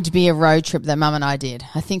 would be a road trip that Mum and I did.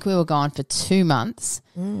 I think we were gone for 2 months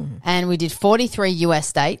and we did 43 US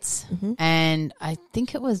states and I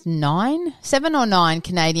think it was 7 or 9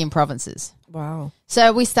 Canadian provinces. Wow.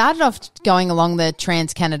 So we started off going along the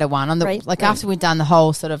Trans-Canada one on the after we'd done the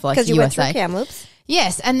whole sort of like Because you USA. went through Kamloops.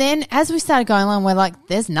 Yes, and then as we started going along, we're like,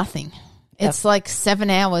 there's nothing. It's like 7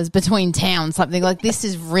 hours between towns, something like this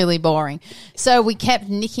is really boring. So we kept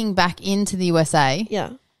nicking back into the USA.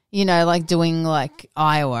 Yeah. You know, like doing like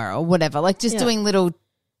Iowa or whatever, like just doing little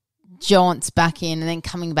jaunts back in and then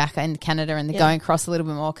coming back into Canada and then going across a little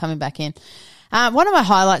bit more, coming back in. One of my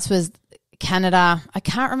highlights was Canada. I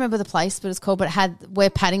can't remember the place, but it's called, but it had where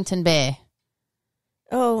Paddington Bear.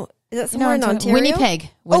 Oh, is that somewhere in I'm Ontario? Winnipeg.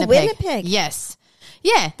 Oh, Winnipeg. Yes.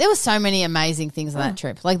 Yeah, there were so many amazing things on that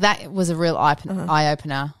trip. Like that was a real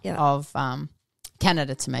eye-opener of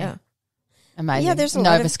Canada to me. Yeah. Amazing. Yeah, there's a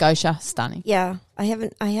Nova lot of- Scotia, stunning. Yeah, I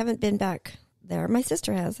haven't been back there. My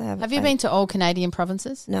sister has. Have you been to all Canadian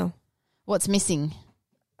provinces? No. What's missing?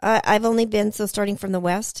 I've only been, so starting from the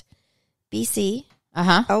west, BC,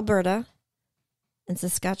 Alberta, and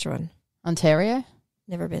Saskatchewan. Ontario?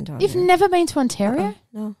 Never been to You've Ontario. never been to Ontario?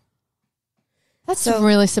 No. That's So-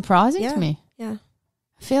 really surprising Yeah. to me. Yeah.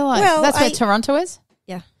 I feel like Well, that's where Toronto is?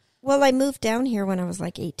 Yeah. Well, I moved down here when I was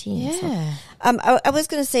like 18. So. Yeah. I was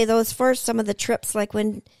going to say, though, as far as some of the trips, like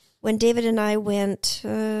when David and I went,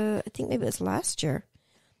 I think maybe it was last year,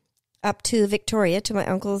 up to Victoria to my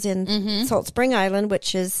uncle's in Salt Spring Island,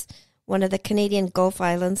 which is one of the Canadian Gulf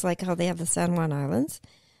Islands, like how they have the San Juan Islands.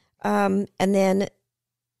 And then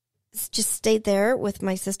just stayed there with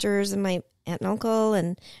my sisters and my aunt and uncle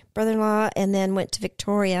and brother-in-law, and then went to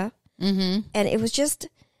Victoria. And it was just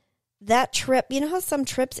that trip. You know how some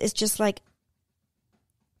trips is just like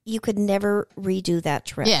you could never redo that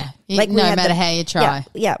trip. Yeah, like no matter how you try.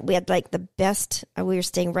 Yeah, we had like the best. We were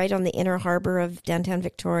staying right on the inner harbor of downtown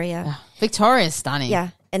Victoria. Victoria's stunning. Yeah,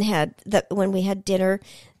 and when we had dinner,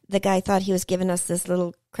 the guy thought he was giving us this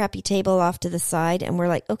little crappy table off to the side, and we're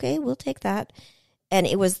like, okay, we'll take that. And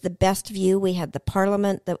it was the best view. We had the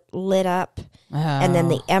Parliament that lit up, and then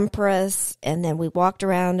the Empress, and then we walked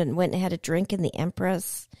around and went and had a drink in the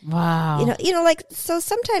Empress. Wow. You know, like, so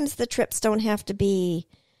sometimes the trips don't have to be,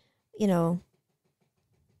 you know,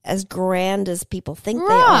 as grand as people think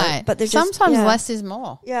they are. But they're just, sometimes less is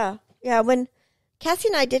more. Yeah. Yeah. When Cassie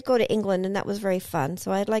and I did go to England, and that was very fun.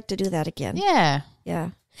 So I'd like to do that again. Yeah.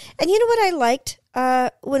 Yeah. And you know what I liked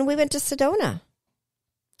when we went to Sedona?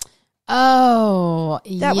 Oh,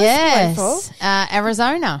 that yes. was wonderful.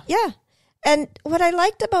 Arizona. Yeah. And what I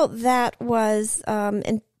liked about that was,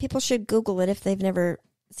 and people should Google it if they've never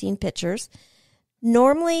seen pictures.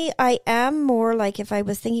 Normally, I am more like, if I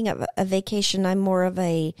was thinking of a vacation, I'm more of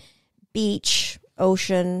a beach,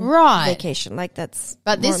 ocean vacation. Like that's.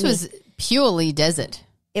 But this was purely desert.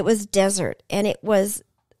 It was desert. And it was,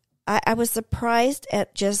 I was surprised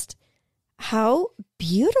at just how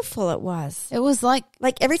beautiful it was. It was like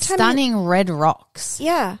every time stunning red rocks.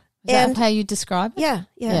 Yeah. Is that how you describe it?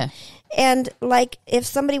 Yeah. And like if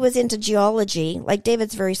somebody was into geology, like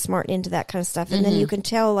David's very smart into that kind of stuff. And then you can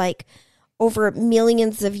tell like over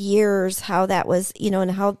millions of years how that was, you know, and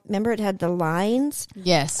how, remember it had the lines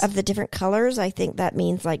of the different colors. I think that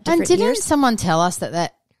means like different years. And didn't years. someone tell us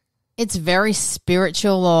that it's very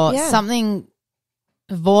spiritual or something,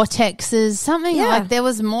 vortexes, something like there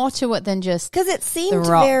was more to it than just because it seemed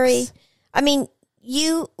very, I mean,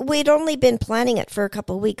 we'd only been planning it for a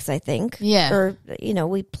couple of weeks, I think. Yeah. Or, you know,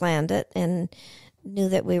 we planned it and knew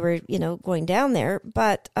that we were, you know, going down there.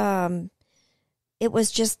 But it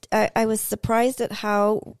was just, I was surprised at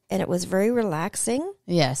how, and it was very relaxing.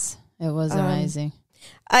 Yes, it was amazing.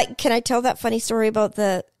 Can I tell that funny story about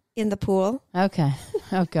in the pool? Okay.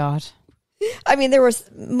 Oh, God. I mean, there was...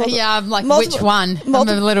 I'm like, which one? I'm a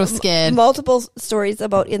little scared. Multiple stories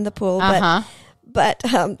about in the pool. But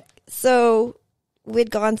so we'd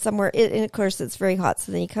gone somewhere, and of course it's very hot,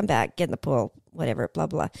 so then you come back, get in the pool, whatever, blah,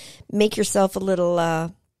 blah. Make yourself a little...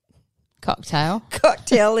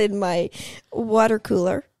 cocktail in my water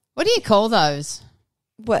cooler. What do you call those?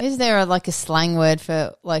 What? Is there a slang word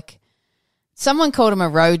for like... Someone called them a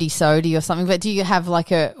roadie sody or something, but do you have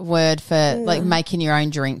like a word for like making your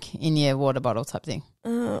own drink in your water bottle type thing?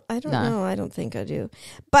 I don't know. I don't think I do.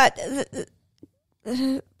 But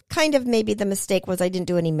kind of maybe the mistake was I didn't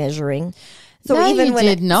do any measuring. So no, even you when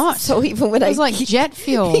did not. So even when it was like jet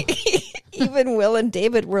fuel. Even Will and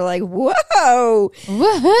David were like, "Whoa,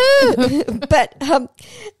 woohoo!" But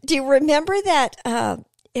do you remember that?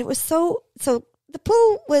 It was so. The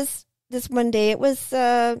pool was this one day. It was.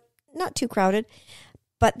 Not too crowded,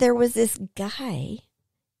 but there was this guy,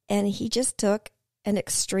 and he just took an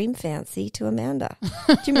extreme fancy to Amanda.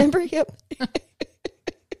 Do you remember him?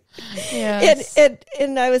 Yes.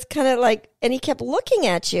 And I was kind of like, and he kept looking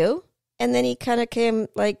at you, and then he kind of came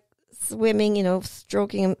like swimming, you know,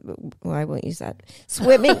 stroking him. Well, I won't use that.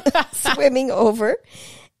 Swimming over,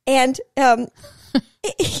 and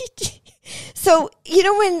so you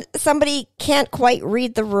know when somebody can't quite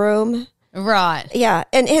read the room. Right. Yeah.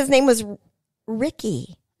 And his name was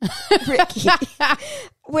Ricky.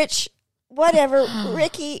 Which, whatever,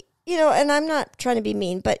 Ricky, you know, and I'm not trying to be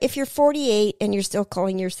mean, but if you're 48 and you're still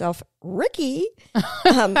calling yourself Ricky,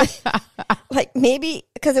 like maybe,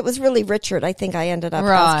 because it was really Richard, I think I ended up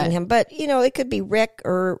asking him. But, you know, it could be Rick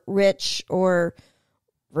or Rich or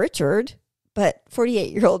Richard, but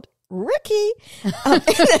 48-year-old Ricky.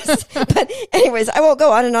 But anyways, I won't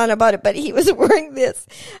go on and on about it, but he was wearing this,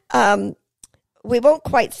 we won't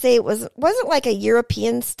quite say it wasn't like a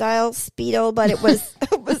European style Speedo, but it was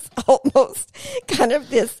almost kind of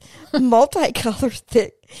this multicolored thing.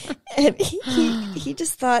 And he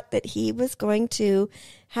just thought that he was going to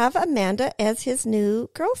have Amanda as his new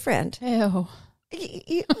girlfriend. Ew.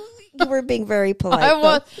 You were being very polite. I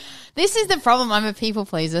was. This is the problem. I'm a people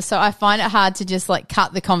pleaser, so I find it hard to just like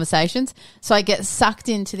cut the conversations. So I get sucked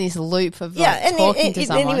into this loop of talking to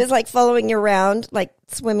someone. And he was like following you around, like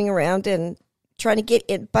swimming around and trying to get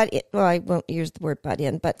it, well, I won't use the word butt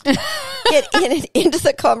in, but get into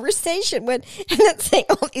the conversation and then saying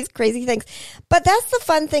all these crazy things. But that's the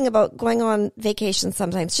fun thing about going on vacation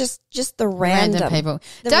sometimes, just the random people.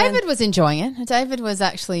 David was enjoying it. David was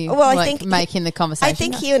actually I think making the conversation. I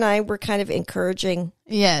think he and I were kind of encouraging.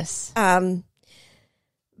 Yes.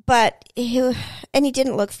 But he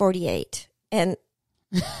didn't look 48. And,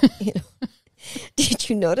 did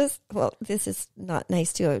you notice? Well, this is not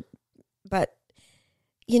nice too, but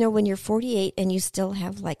when you're 48 and you still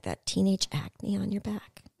have like that teenage acne on your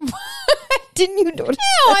back. Didn't you notice?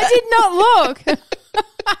 No, I did not look.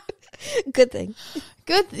 Good thing.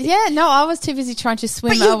 Good. Yeah, no, I was too busy trying to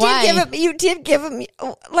swim away. You did give him,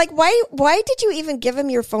 like, why did you even give him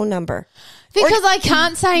your phone number? Because I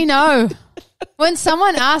can't say no. When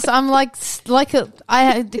someone asks, I'm like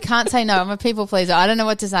I can't say no. I'm a people pleaser. I don't know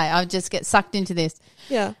what to say. I just get sucked into this.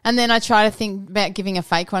 Yeah. And then I try to think about giving a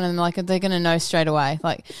fake one, and they're going to know straight away.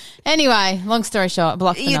 Like, anyway, long story short,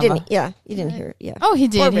 block the number. You didn't hear it. Yeah. Oh, he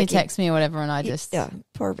did. He texted me or whatever, and I just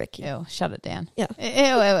poor Vicky. Ew, shut it down. Yeah.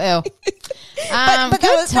 Ew. But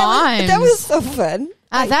good times. That was so fun.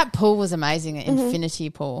 That pool was amazing. An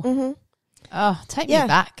infinity pool. Mm-hmm. Oh, take me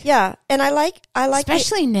back. Yeah, and I like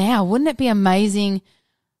especially now. Wouldn't it be amazing?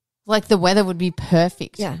 Like the weather would be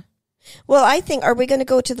perfect. Yeah. Well, I think, are we going to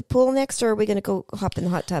go to the pool next, or are we going to go hop in the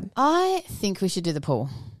hot tub? I think we should do the pool.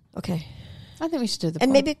 Okay. I think we should do the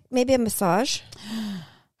pool. And maybe a massage.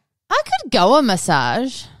 I could go a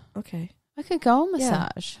massage. Okay. I could go a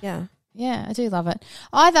massage. Yeah. Yeah, I do love it.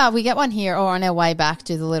 Either we get one here or on our way back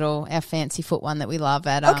do our fancy foot one that we love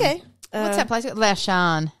at okay. What's that place?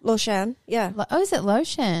 Laoshan. Loshan, yeah. Is it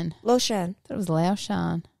Loshan? Loshan. I thought it was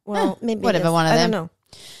Laoshan. Well, maybe whatever, one of them. I don't know.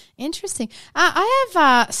 Interesting. I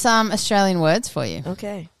have some Australian words for you.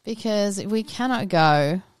 Okay. Because we cannot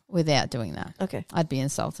go without doing that. Okay. I'd be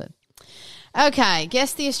insulted. Okay,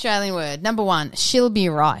 guess the Australian word. Number 1, she'll be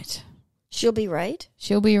right. She'll be right?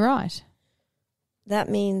 She'll be right. That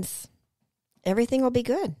means everything will be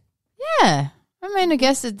good. Yeah. I mean, I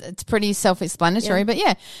guess it's pretty self-explanatory, but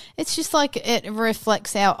yeah, it's just like it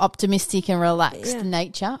reflects our optimistic and relaxed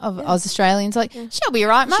nature of Oz Australians. Like, she'll be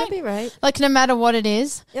right, mate. She'll be right. Like, no matter what it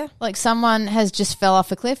is. Yeah. Like, someone has just fell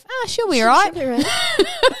off a cliff. She'll be right. She'll be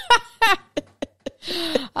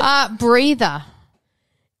right. Breather.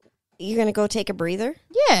 You're going to go take a breather?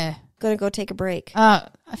 Yeah. Going to go take a break. I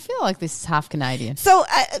feel like this is half Canadian. So,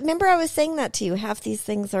 remember I was saying that to you. Half these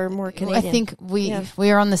things are more Canadian. I think we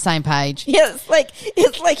are on the same page. Yeah, it's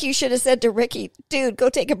like you should have said to Ricky, dude, go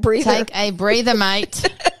take a breather. Take a breather, mate.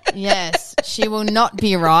 Yes, she will not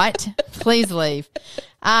be right. Please leave.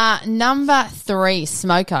 Number 3,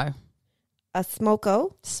 smoko. A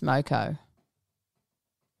smoko? Smoko.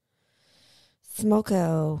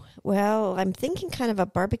 Smoko. Well, I'm thinking kind of a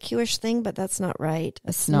barbecue-ish thing, but that's not right.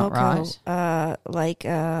 It's not right. Like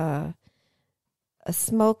a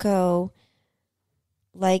smoko,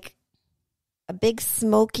 like a big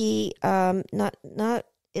smoky. Not.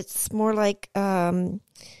 It's more like when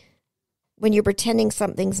you're pretending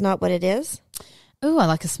something's not what it is. Ooh, I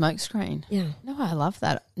like a smoke screen. Yeah. No, I love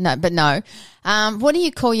that. No, but no. What do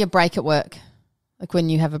you call your break at work? Like when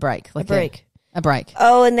you have a break? Like a break. A break.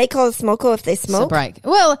 Oh, and they call it smoko if they smoke? It's a break.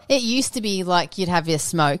 Well, it used to be like you'd have your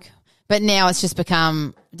smoke, but now it's just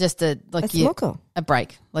become just a smoko. A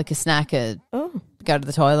break, like a snack, go to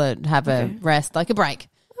the toilet, have a rest, like a break.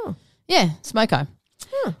 Oh. Yeah, smoko.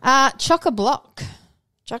 Chock-a-block.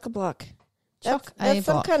 Chock-a-block. Chock-a-block. That's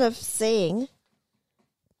some kind of saying.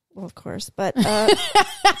 Well, of course, but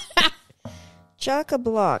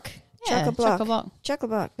chock-a-block. Yeah, chock-a-block.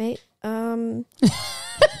 Chock-a-block, mate.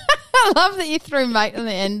 I love that you threw mate on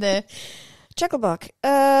the end there. Chock-a-block.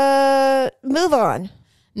 Move on.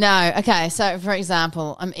 No, okay. So, for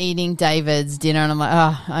example, I'm eating David's dinner and I'm like,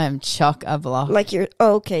 I am chock-a-block. Like you're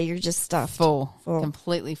just stuffed. Full.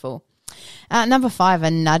 Completely full. Number 5, a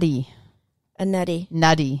nutty. A nutty.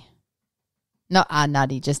 Nutty. Not a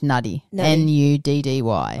nutty, just nutty. Nuddy.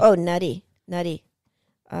 Oh, nutty. Nutty.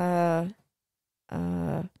 A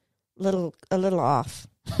little off.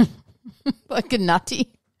 Like a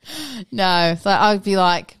nutty. No, so I'd be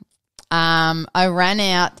like, I ran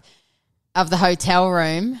out of the hotel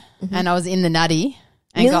room and I was in the nutty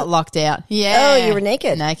and got locked out. Yeah. Oh, you were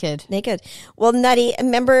naked. Naked. Well, nutty.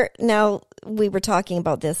 Remember, now we were talking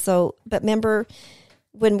about this. But remember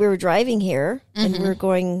when we were driving here and we were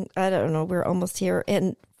going, I don't know, we were almost here.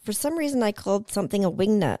 And for some reason I called something a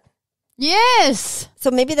wing nut. Yes.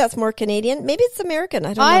 So maybe that's more Canadian. Maybe it's American.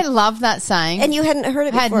 I don't know. I love that saying. And you hadn't heard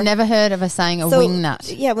it before. I had never heard of a saying wing nut.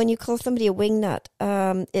 Yeah, when you call somebody a wing nut,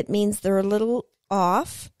 it means they're a little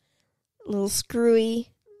off, a little screw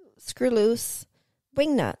loose,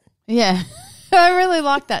 wing nut. Yeah. I really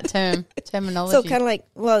like that terminology. So kind of like,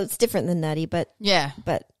 well, it's different than nutty, but yeah,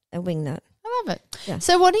 a wing nut. I love it. Yeah.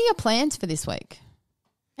 So what are your plans for this week?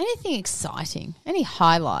 Anything exciting? Any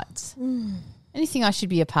highlights? Anything I should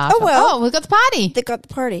be a part of? well. Oh, we've got the party. They got the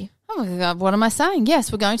party. Oh my God, what am I saying?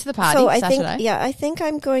 Yes, we're going to the party So I Saturday. think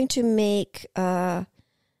I'm going to make some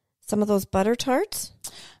of those butter tarts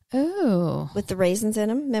Ooh. with the raisins in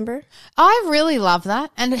them. Remember? I really love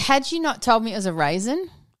that. And had you not told me it was a raisin,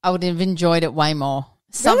 I would have enjoyed it way more.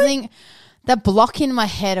 Something, the block in my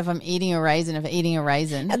head of I'm eating a raisin, Those is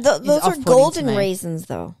are off-putting golden to me. raisins,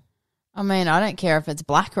 though. I mean, I don't care if it's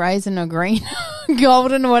black raisin or green,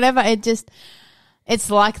 golden or whatever. It's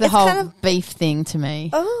like the whole kind of beef thing to me.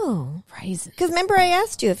 Oh, Raisin. because remember I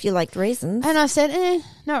asked you if you liked raisins. And I said,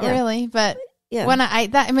 not Yeah. really. But Yeah. when I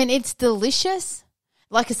ate that, I mean, it's delicious.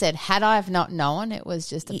 Like I said, had I have not known it was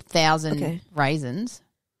just 1,000 raisins,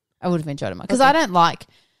 I would have enjoyed it more. Because I don't like...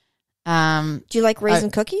 Do you like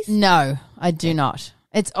raisin cookies? No, I do not.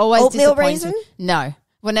 It's always Oatmeal disappointing. raisin? No.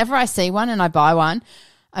 Whenever I see one and I buy one,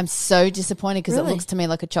 I'm so disappointed because it looks to me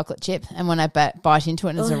like a chocolate chip. And when I bite into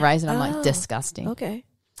it and it's a raisin, I'm like, disgusting. Okay.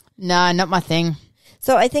 No, not my thing.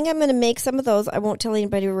 So I think I'm going to make some of those. I won't tell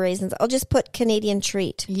anybody raisins. I'll just put Canadian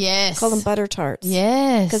treat. Yes. Call them butter tarts.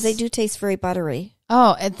 Yes. Because they do taste very buttery.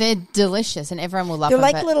 Oh, they're delicious and everyone will love They're them.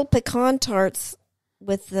 like but little pecan tarts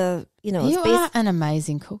with the, you it's are an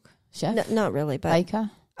amazing cook, chef. No, not really, but Baker.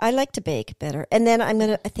 I like to bake better. And then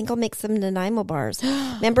I think I'll make some Nanaimo bars.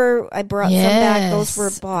 Remember I brought some back. Those were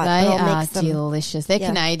bought. They but I'll are make some. delicious. They're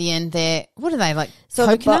Canadian. They're, what are they, like So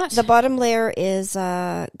coconut? the bottom layer is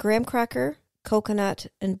graham cracker, coconut,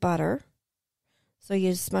 and butter. So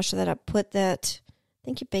you smush that up. Put that, I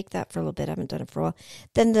think you bake that for a little bit. I haven't done it for a while.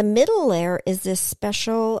 Then the middle layer is this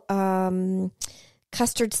special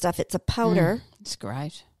custard stuff. It's a powder. It's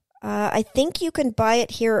great. I think you can buy it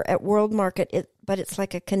here at World Market, but it's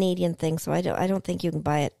like a Canadian thing, so I don't think you can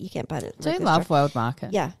buy it. You can't buy it. Do you love World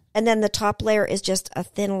Market? Yeah, and then the top layer is just a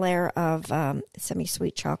thin layer of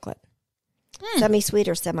semi-sweet chocolate, semi-sweet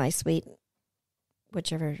or semi-sweet,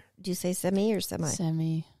 whichever. Do you say semi or semi?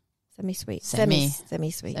 Semi-sweet.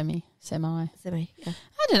 Semi-sweet. Semi. Yeah.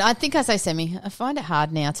 I don't know. I think I say semi. I find it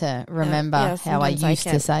hard now to remember how I used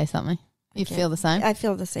to say something. You feel the same? I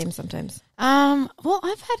feel the same sometimes. Well,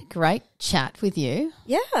 I've had a great chat with you.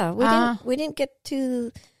 Yeah, we didn't get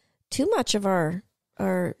to too much of our.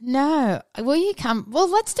 No. Will you come? Well,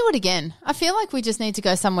 let's do it again. I feel like we just need to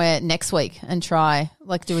go somewhere next week and try,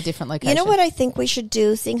 like, do a different location. You know what I think we should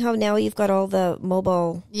do, seeing how now you've got all the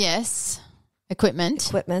mobile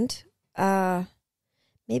equipment.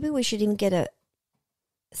 Maybe we should even get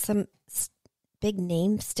some big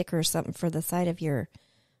name sticker or something for the side of your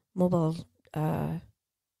mobile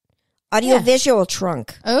audio-visual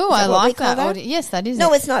trunk. Oh, I like that. Yes, that is.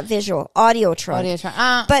 No, it's not visual. Audio trunk. Audio trunk.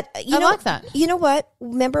 But I like that. You know what?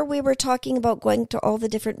 Remember we were talking about going to all the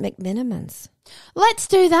different McMinimans. Let's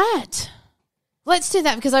do that.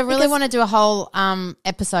 Because I really want to do a whole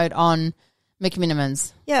episode on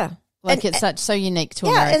McMinimans. Yeah. Like it's so unique to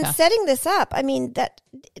America. Yeah, and setting this up, I mean, that...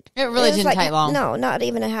 It really didn't take long. No, not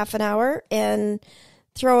even a half an hour. And...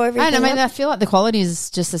 throw everything. And I mean, up. I feel like the quality is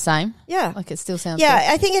just the same. Yeah, like it still sounds.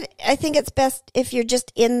 Yeah, good. I think it's best if you're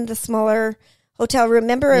just in the smaller hotel room.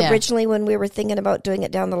 Remember originally when we were thinking about doing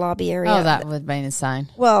it down the lobby area? Oh, that would have been insane.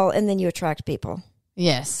 Well, and then you attract people.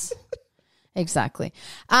 Yes, exactly.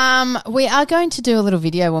 We are going to do a little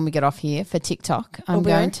video when we get off here for TikTok. I'm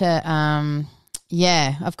going to.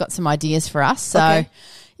 I've got some ideas for us. So, I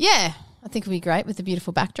think it'll be great with the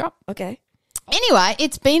beautiful backdrop. Okay. Anyway,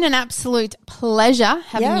 it's been an absolute pleasure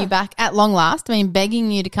having you back at long last. I mean, begging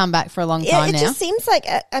you to come back for a long time now. It just seems like,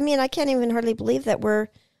 I mean, I can't even hardly believe that we're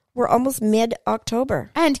almost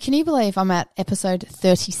mid-October. And can you believe I'm at episode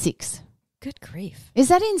 36? Good grief. Is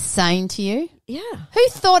that insane to you? Yeah. Who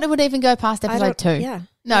thought it would even go past episode 2? Yeah.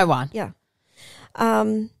 No one. Yeah.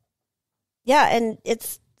 Yeah, and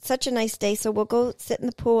it's such a nice day, so we'll go sit in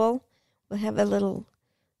the pool. We'll have a little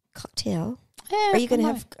cocktail. Yeah, Are you gonna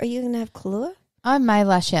have Kahlua? I may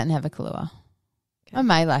lash out and have a Kahlua. Okay. I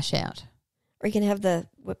may lash out. Are you gonna have the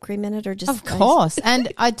whipped cream in it, or just of course?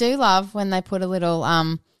 And I do love when they put a little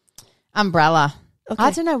umbrella. Okay.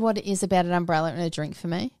 I don't know what it is about an umbrella in a drink for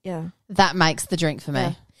me. Yeah, that makes the drink for me.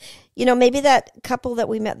 Yeah. You know, maybe that couple that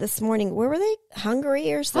we met this morning, where were they?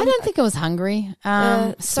 Hungary or something? I don't think it was Hungary.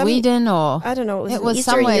 Sweden or... I don't know. It was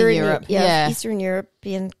somewhere in Europe. Yeah. Eastern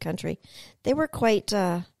European country. They were quite...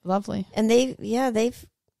 lovely. And they've...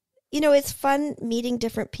 You know, it's fun meeting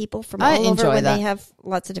different people from all over when they have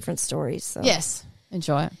lots of different stories. So. Yes.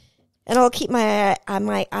 Enjoy it. And I'll keep my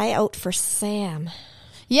eye out for Sam.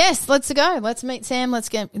 Yes, let's go. Let's meet Sam. Let's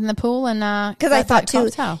get in the pool and because I thought too,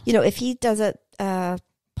 cocktail. if he does a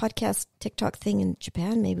podcast TikTok thing in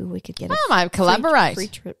Japan, maybe we could get a might collaborate. free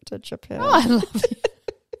trip to Japan. Oh, I love you.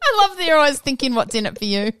 I love that you're always thinking what's in it for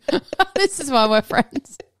you. This is why we're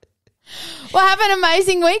friends. Well, have an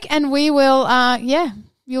amazing week, and we will,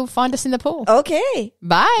 you'll find us in the pool. Okay.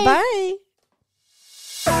 Bye. Bye.